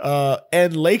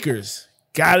 And Lakers,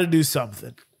 got to do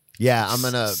something. Yeah, I'm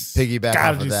going to piggyback Gotta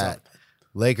off do of that. something.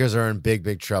 Lakers are in big,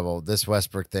 big trouble. This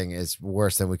Westbrook thing is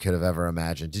worse than we could have ever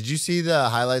imagined. Did you see the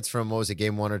highlights from, what was it,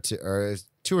 game 1 or 2 or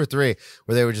 2 or 3,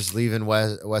 where they were just leaving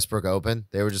Westbrook open?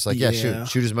 They were just like, yeah, Yeah.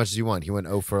 shoot as much as you want. He went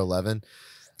 0 for 11.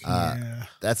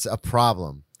 That's a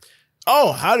problem.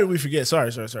 Oh, how did we forget?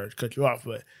 Sorry to cut you off,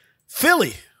 but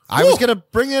Philly. I was going to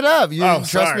bring it up. You didn't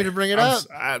trust sorry. me to bring it up.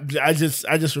 I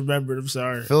just remembered. I'm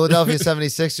sorry. Philadelphia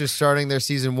 76ers starting their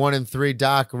season 1-3.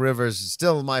 Doc Rivers,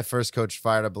 still my first coach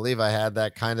fired. I believe I had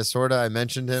that kind of, sort of. I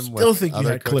mentioned him. Still think you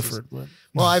had coaches. Clifford. But.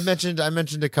 Well, I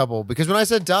mentioned a couple because when I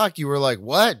said Doc, you were like,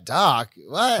 "What, Doc?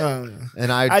 What?" And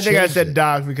I think I said it.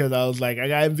 Doc because I was like, I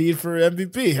got Embiid for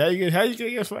MVP. How you gonna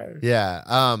get fired? Yeah.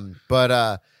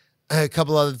 But a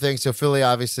couple other things. So Philly,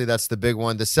 obviously, that's the big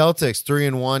one. The Celtics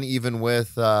 3-1, even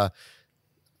with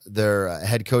their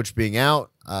head coach being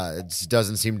out. It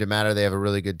doesn't seem to matter. They have a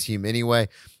really good team anyway.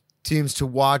 Teams to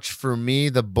watch for me: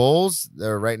 the Bulls.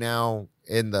 They're right now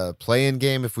in the play-in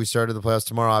game. If we started the playoffs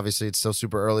tomorrow, obviously it's still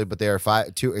super early, but they are 500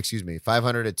 at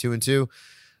 2-2.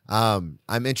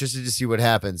 I'm interested to see what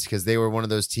happens because they were one of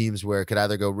those teams where it could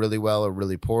either go really well or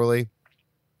really poorly.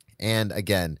 And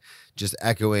again, just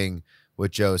echoing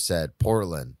what Joe said,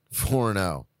 Portland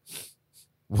 4-0.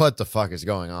 What the fuck is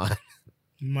going on?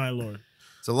 My Lord.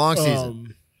 It's a long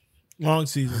season. Long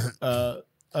season. I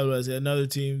was say another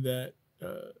team that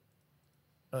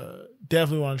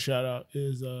definitely want to shout out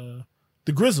is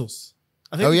the Grizzlies.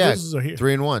 I think the Grizzlies are here.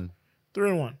 3-1.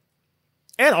 3-1.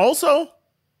 And also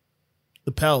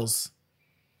the Pels.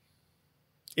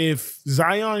 If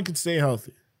Zion can stay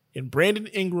healthy and Brandon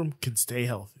Ingram can stay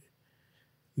healthy,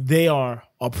 they are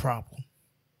a problem.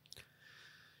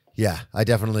 Yeah, I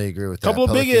definitely agree with that. Couple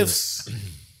of big ifs.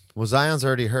 Well, Zion's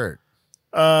already hurt.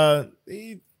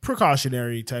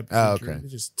 Precautionary type of injury. Okay. They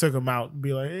just took him out and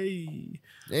be like, hey,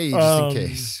 just in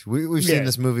case. We've seen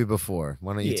this movie before.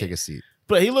 Why don't you take a seat?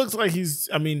 But he looks like he's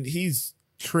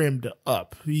trimmed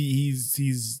up.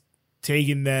 He's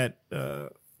taken that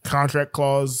contract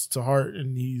clause to heart,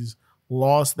 and he's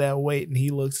lost that weight, and he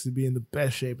looks to be in the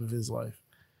best shape of his life.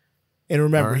 And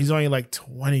remember, he's only like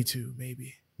 22,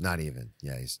 maybe. Not even.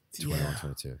 Yeah, he's 21,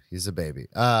 22. He's a baby.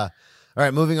 All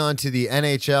right, moving on to the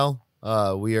NHL.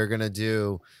 We are going to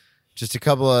do just a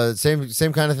couple of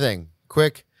same kind of thing.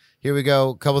 Quick. Here we go.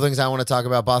 A couple things I want to talk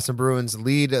about. Boston Bruins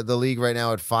lead the league right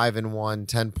now at 5-1,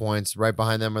 10 points. Right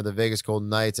behind them are the Vegas Golden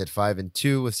Knights at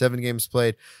 5-2 with 7 games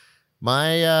played.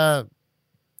 My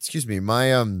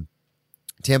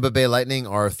Tampa Bay Lightning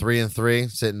are 3-3,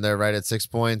 sitting there right at 6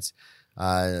 points.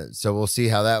 So we'll see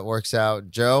how that works out.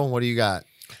 Joe, what do you got?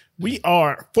 We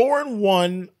are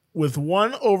 4-1 with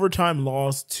 1 overtime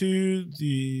loss to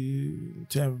the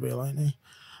Tampa Bay Lightning.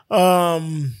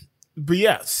 But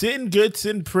yeah, sitting good,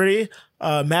 sitting pretty.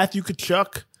 Matthew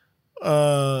Tkachuk,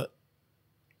 that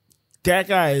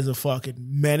guy is a fucking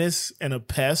menace and a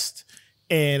pest,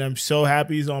 and I'm so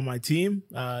happy he's on my team.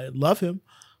 I love him.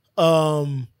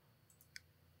 But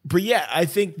yeah, I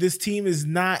think this team is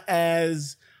not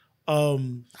as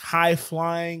high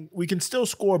flying. We can still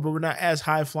score, but we're not as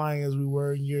high flying as we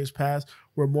were in years past.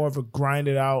 We're more of a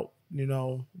grinded out,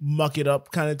 muck it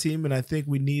up kind of team, and I think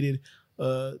we needed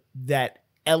that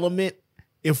element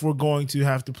if we're going to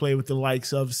have to play with the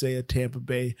likes of, say, a Tampa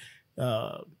Bay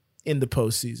in the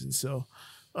postseason. So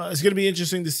it's going to be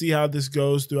interesting to see how this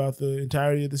goes throughout the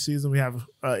entirety of the season. We have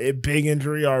a big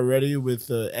injury already with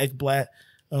Ekblad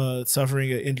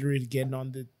suffering an injury to getting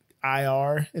on the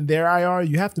IR. In their IR,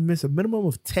 you have to miss a minimum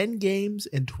of 10 games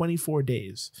in 24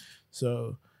 days.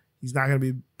 So he's not going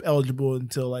to be eligible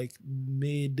until like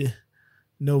mid-November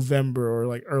or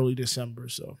like early December.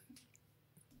 So,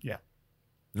 yeah.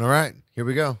 All right, here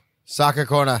we go. Soccer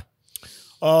corner.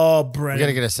 Oh, Brennan. We got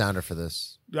to get a sounder for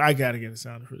this. I got to get a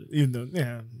sounder for this, even though,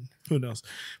 who knows.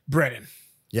 Brennan.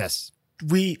 Yes.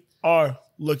 We are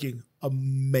looking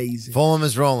amazing. Fulham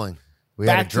is rolling. We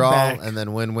had a draw Back-to-back. and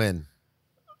then win-win.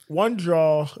 1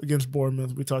 draw against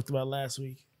Bournemouth we talked about last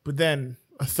week, but then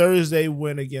a Thursday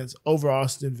win over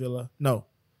Aston Villa. No,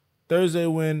 Thursday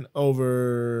win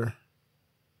over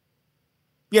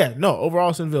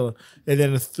Aston Villa, and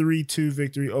then a 3-2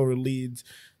 victory over Leeds.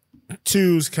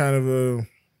 2's kind of a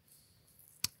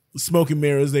smoke and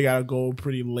mirrors. They got a goal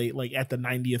pretty late, like at the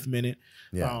 90th minute.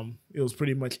 Yeah. It was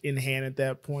pretty much in hand at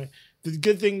that point. The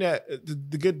good thing that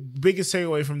the biggest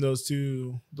takeaway from the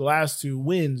last 2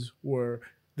 wins were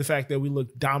the fact that we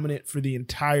looked dominant for the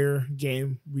entire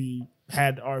game. We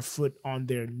had our foot on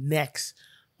their necks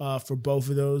for both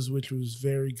of those, which was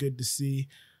very good to see,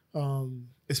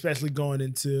 especially going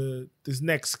into this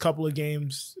next couple of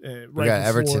games. We got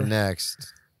Everton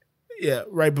next. Yeah,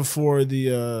 right before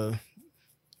the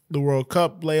World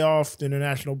Cup layoff, the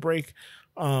international break.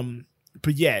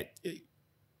 But yeah,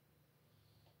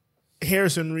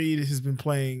 Harrison Reed has been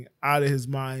playing out of his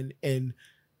mind and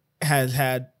has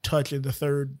had touch in the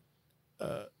third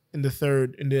in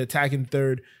the attacking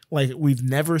third, like we've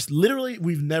never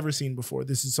seen before.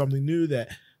 This is something new that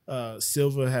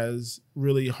Silva has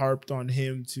really harped on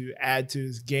him to add to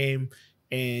his game,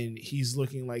 and he's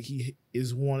looking like he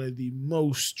is one of the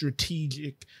most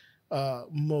strategic,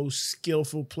 most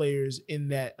skillful players in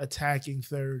that attacking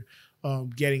third,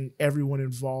 getting everyone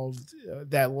involved.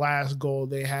 That last goal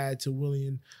they had to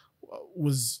Willian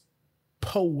was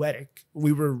poetic.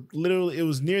 It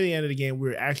was near the end of the game. We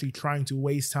were actually trying to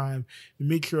waste time.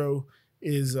 Mitro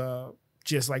is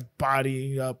just like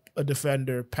bodying up a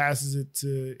defender, passes it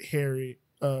to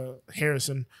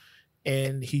Harrison,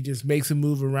 and he just makes a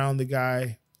move around the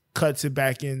guy, cuts it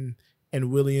back in,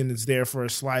 and Willian is there for a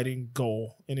sliding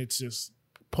goal. And it's just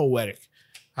poetic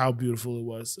how beautiful it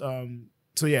was.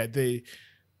 So yeah, it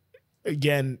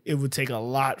would take a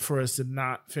lot for us to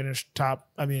not finish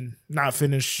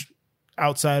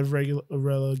outside of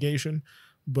relegation,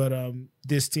 but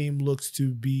this team looks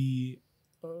to be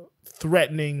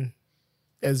threatening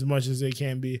as much as they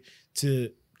can be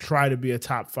to try to be a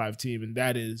top 5 team, and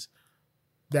that is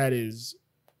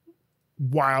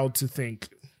wild to think.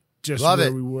 Just Love where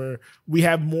it. we were, we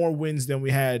have more wins than we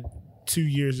had 2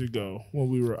 years ago when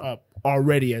we were up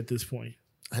already at this point.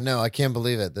 I know. I can't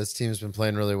believe it. This team's been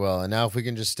playing really well. And now if we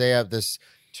can just stay up this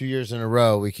 2 years in a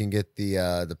row, we can get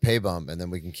the pay bump, and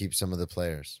then we can keep some of the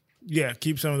players. Yeah,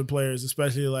 keep some of the players,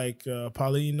 especially like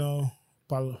Paulino.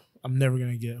 I'm never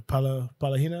going to get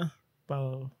Palahina.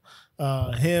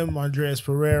 Him, Andreas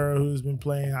Pereira, who's been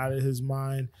playing out of his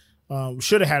mind.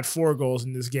 Should have had 4 goals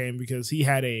in this game because he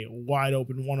had a wide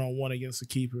open 1-on-1 against the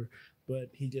keeper, but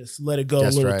he just let it go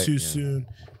too soon,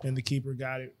 and the keeper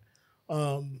got it.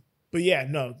 But yeah,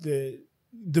 no,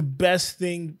 the best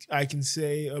thing I can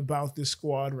say about this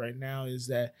squad right now is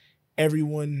that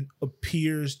everyone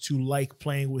appears to like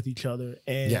playing with each other,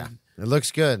 and Yeah, it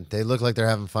looks good. They look like they're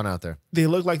having fun out there. they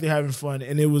look like they're having fun.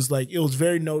 And it was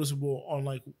very noticeable on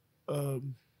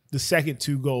the second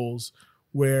 2 goals,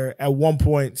 where at one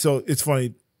point, so it's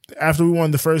funny, after we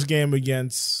won the first game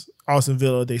against Aston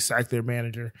Villa, they sacked their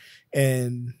manager,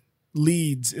 and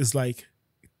Leeds is like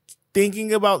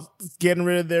thinking about getting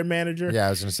rid of their manager. Yeah, I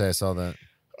was going to say I saw that.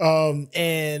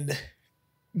 And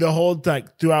the whole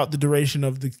throughout the duration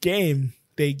of the game,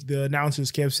 the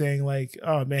announcers kept saying like,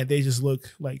 "Oh man, they just look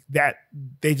like that.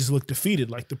 They just look defeated.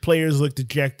 Like the players look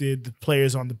dejected. The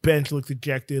players on the bench look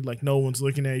dejected. Like no one's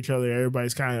looking at each other.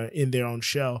 Everybody's kind of in their own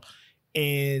shell."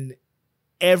 And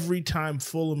every time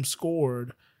Fulham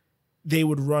scored, they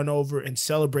would run over and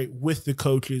celebrate with the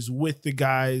coaches, with the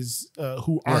guys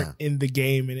who aren't in the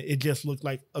game, and it just looked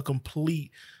like a complete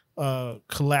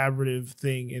collaborative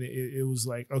thing. And it was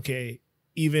like, okay,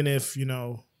 even if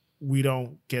we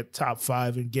don't get top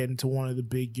 5 and get into one of the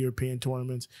big European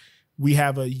tournaments, we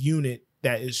have a unit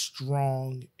that is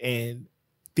strong, and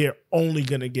they're only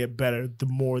going to get better the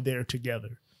more they're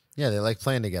together. Yeah, they like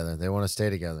playing together. They want to stay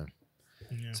together.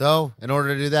 Yeah. So in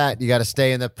order to do that, you got to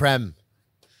stay in the Prem.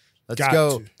 Let's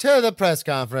go to the press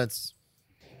conference.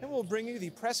 And we'll bring you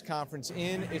the press conference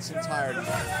in its entirety.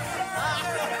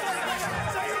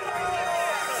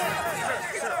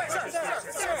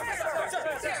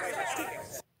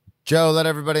 Joe, let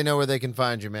everybody know where they can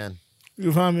find you, man. You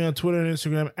can find me on Twitter and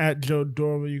Instagram at Joe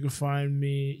Dorva. You can find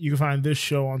this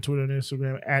show on Twitter and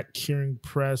Instagram at Kieran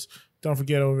Press. Don't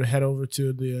forget to head over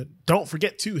to the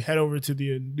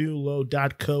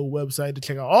newlow.co website to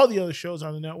check out all the other shows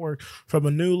on the network, from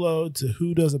A New Low to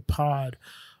Who Does a Pod.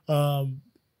 You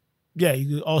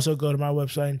can also go to my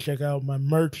website and check out my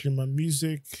merch and my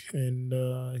music. And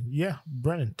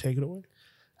Brennan, take it away.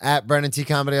 At Brennan T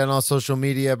Comedy on all social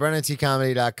media,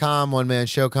 BrennanTComedy.com, one-man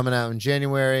show coming out in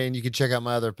January. And you can check out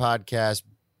my other podcast,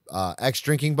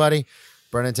 Ex-Drinking Buddy.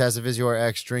 Brennan Tassav, your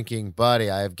ex-drinking buddy.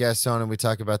 I have guests on, and we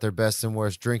talk about their best and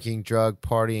worst drinking, drug,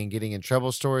 party, and getting in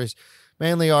trouble stories.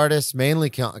 Mainly artists, mainly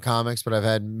comics, but I've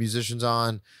had musicians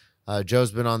on.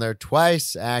 Joe's been on there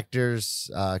twice, actors,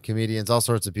 comedians, all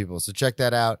sorts of people. So check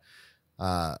that out.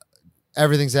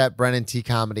 Everything's at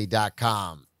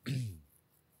BrennanTComedy.com.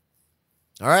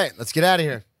 All right, let's get out of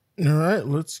here. All right,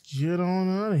 let's get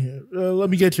on out of here. Let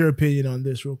me get your opinion on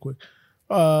this real quick.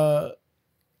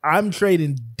 I'm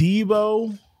trading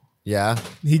Debo. Yeah.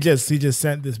 He just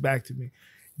sent this back to me.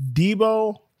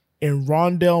 Debo and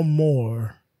Rondell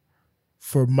Moore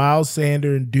for Miles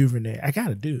Sanders and Duvernay. I got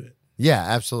to do it. Yeah,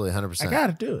 absolutely, 100%. I got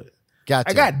to do it.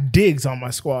 I got Diggs on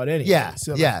my squad anyway. Yeah,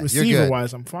 so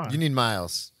receiver-wise, I'm fine. You need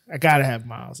Miles. I got to have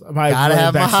Miles. Got to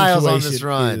have Miles on this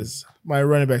run. My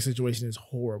running back situation is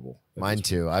horrible. Mine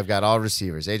too. I've got all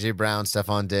receivers. A.J. Brown,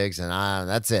 Stephon Diggs, and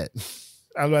that's it.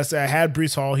 I was about to say, I had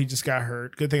Breece Hall. He just got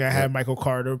hurt. Good thing I had Michael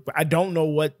Carter. But I don't know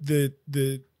what the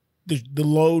the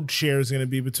load share is going to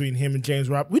be between him and James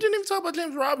Robinson. We didn't even talk about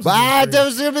James Robinson. That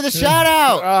was going to be the shout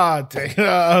out. Ah,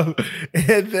 dang.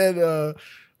 And then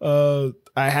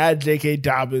I had J.K.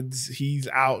 Dobbins. He's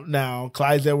out now.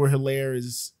 Clyde Edwards-Helaire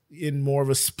is in more of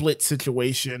a split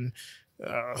situation.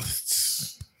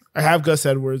 I have Gus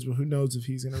Edwards, but who knows if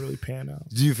he's going to really pan out.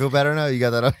 Do you feel better now? You got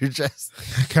that off your chest?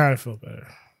 I kind of feel better.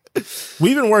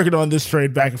 We've been working on this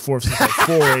trade back and forth since like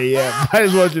 4 a.m. I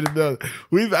just want you to know.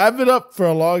 I've been up for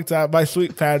a long time. My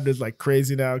sleep pattern is like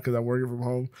crazy now because I'm working from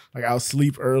home. Like I'll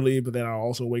sleep early, but then I'll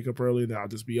also wake up early, and then I'll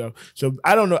just be up. So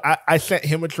I don't know. I sent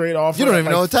him a trade offer. You don't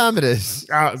even know what time it is.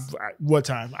 What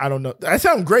time? I don't know. I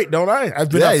sound great, don't I? I've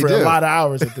been up for a lot of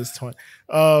hours at this point.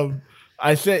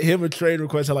 I sent him a trade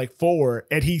request at like 4,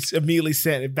 and he immediately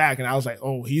sent it back. And I was like,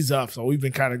 oh, he's up. So we've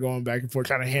been kind of going back and forth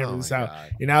trying to hammer this out.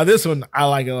 You know, this one, I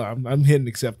like it a lot. I'm hitting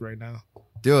accept right now.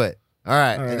 Do it. All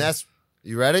right. And that's,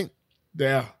 you ready?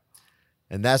 Yeah.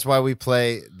 And that's why we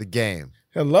play the game.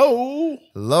 Hello.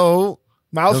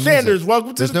 Miles Sanders,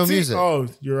 welcome to the team. There's no music. Oh,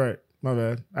 you're right. My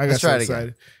bad. I got so excited.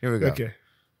 Again. Here we go. Okay.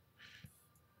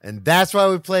 And that's why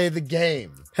we play the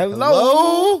game.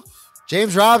 Hello.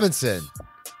 James Robinson.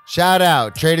 Shout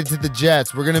out. Traded to the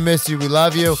Jets. We're going to miss you. We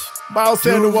love you. Miles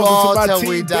Sanders, welcome to my team,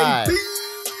 we die. baby.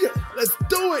 Let's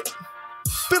do it.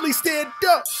 Philly, stand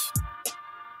up.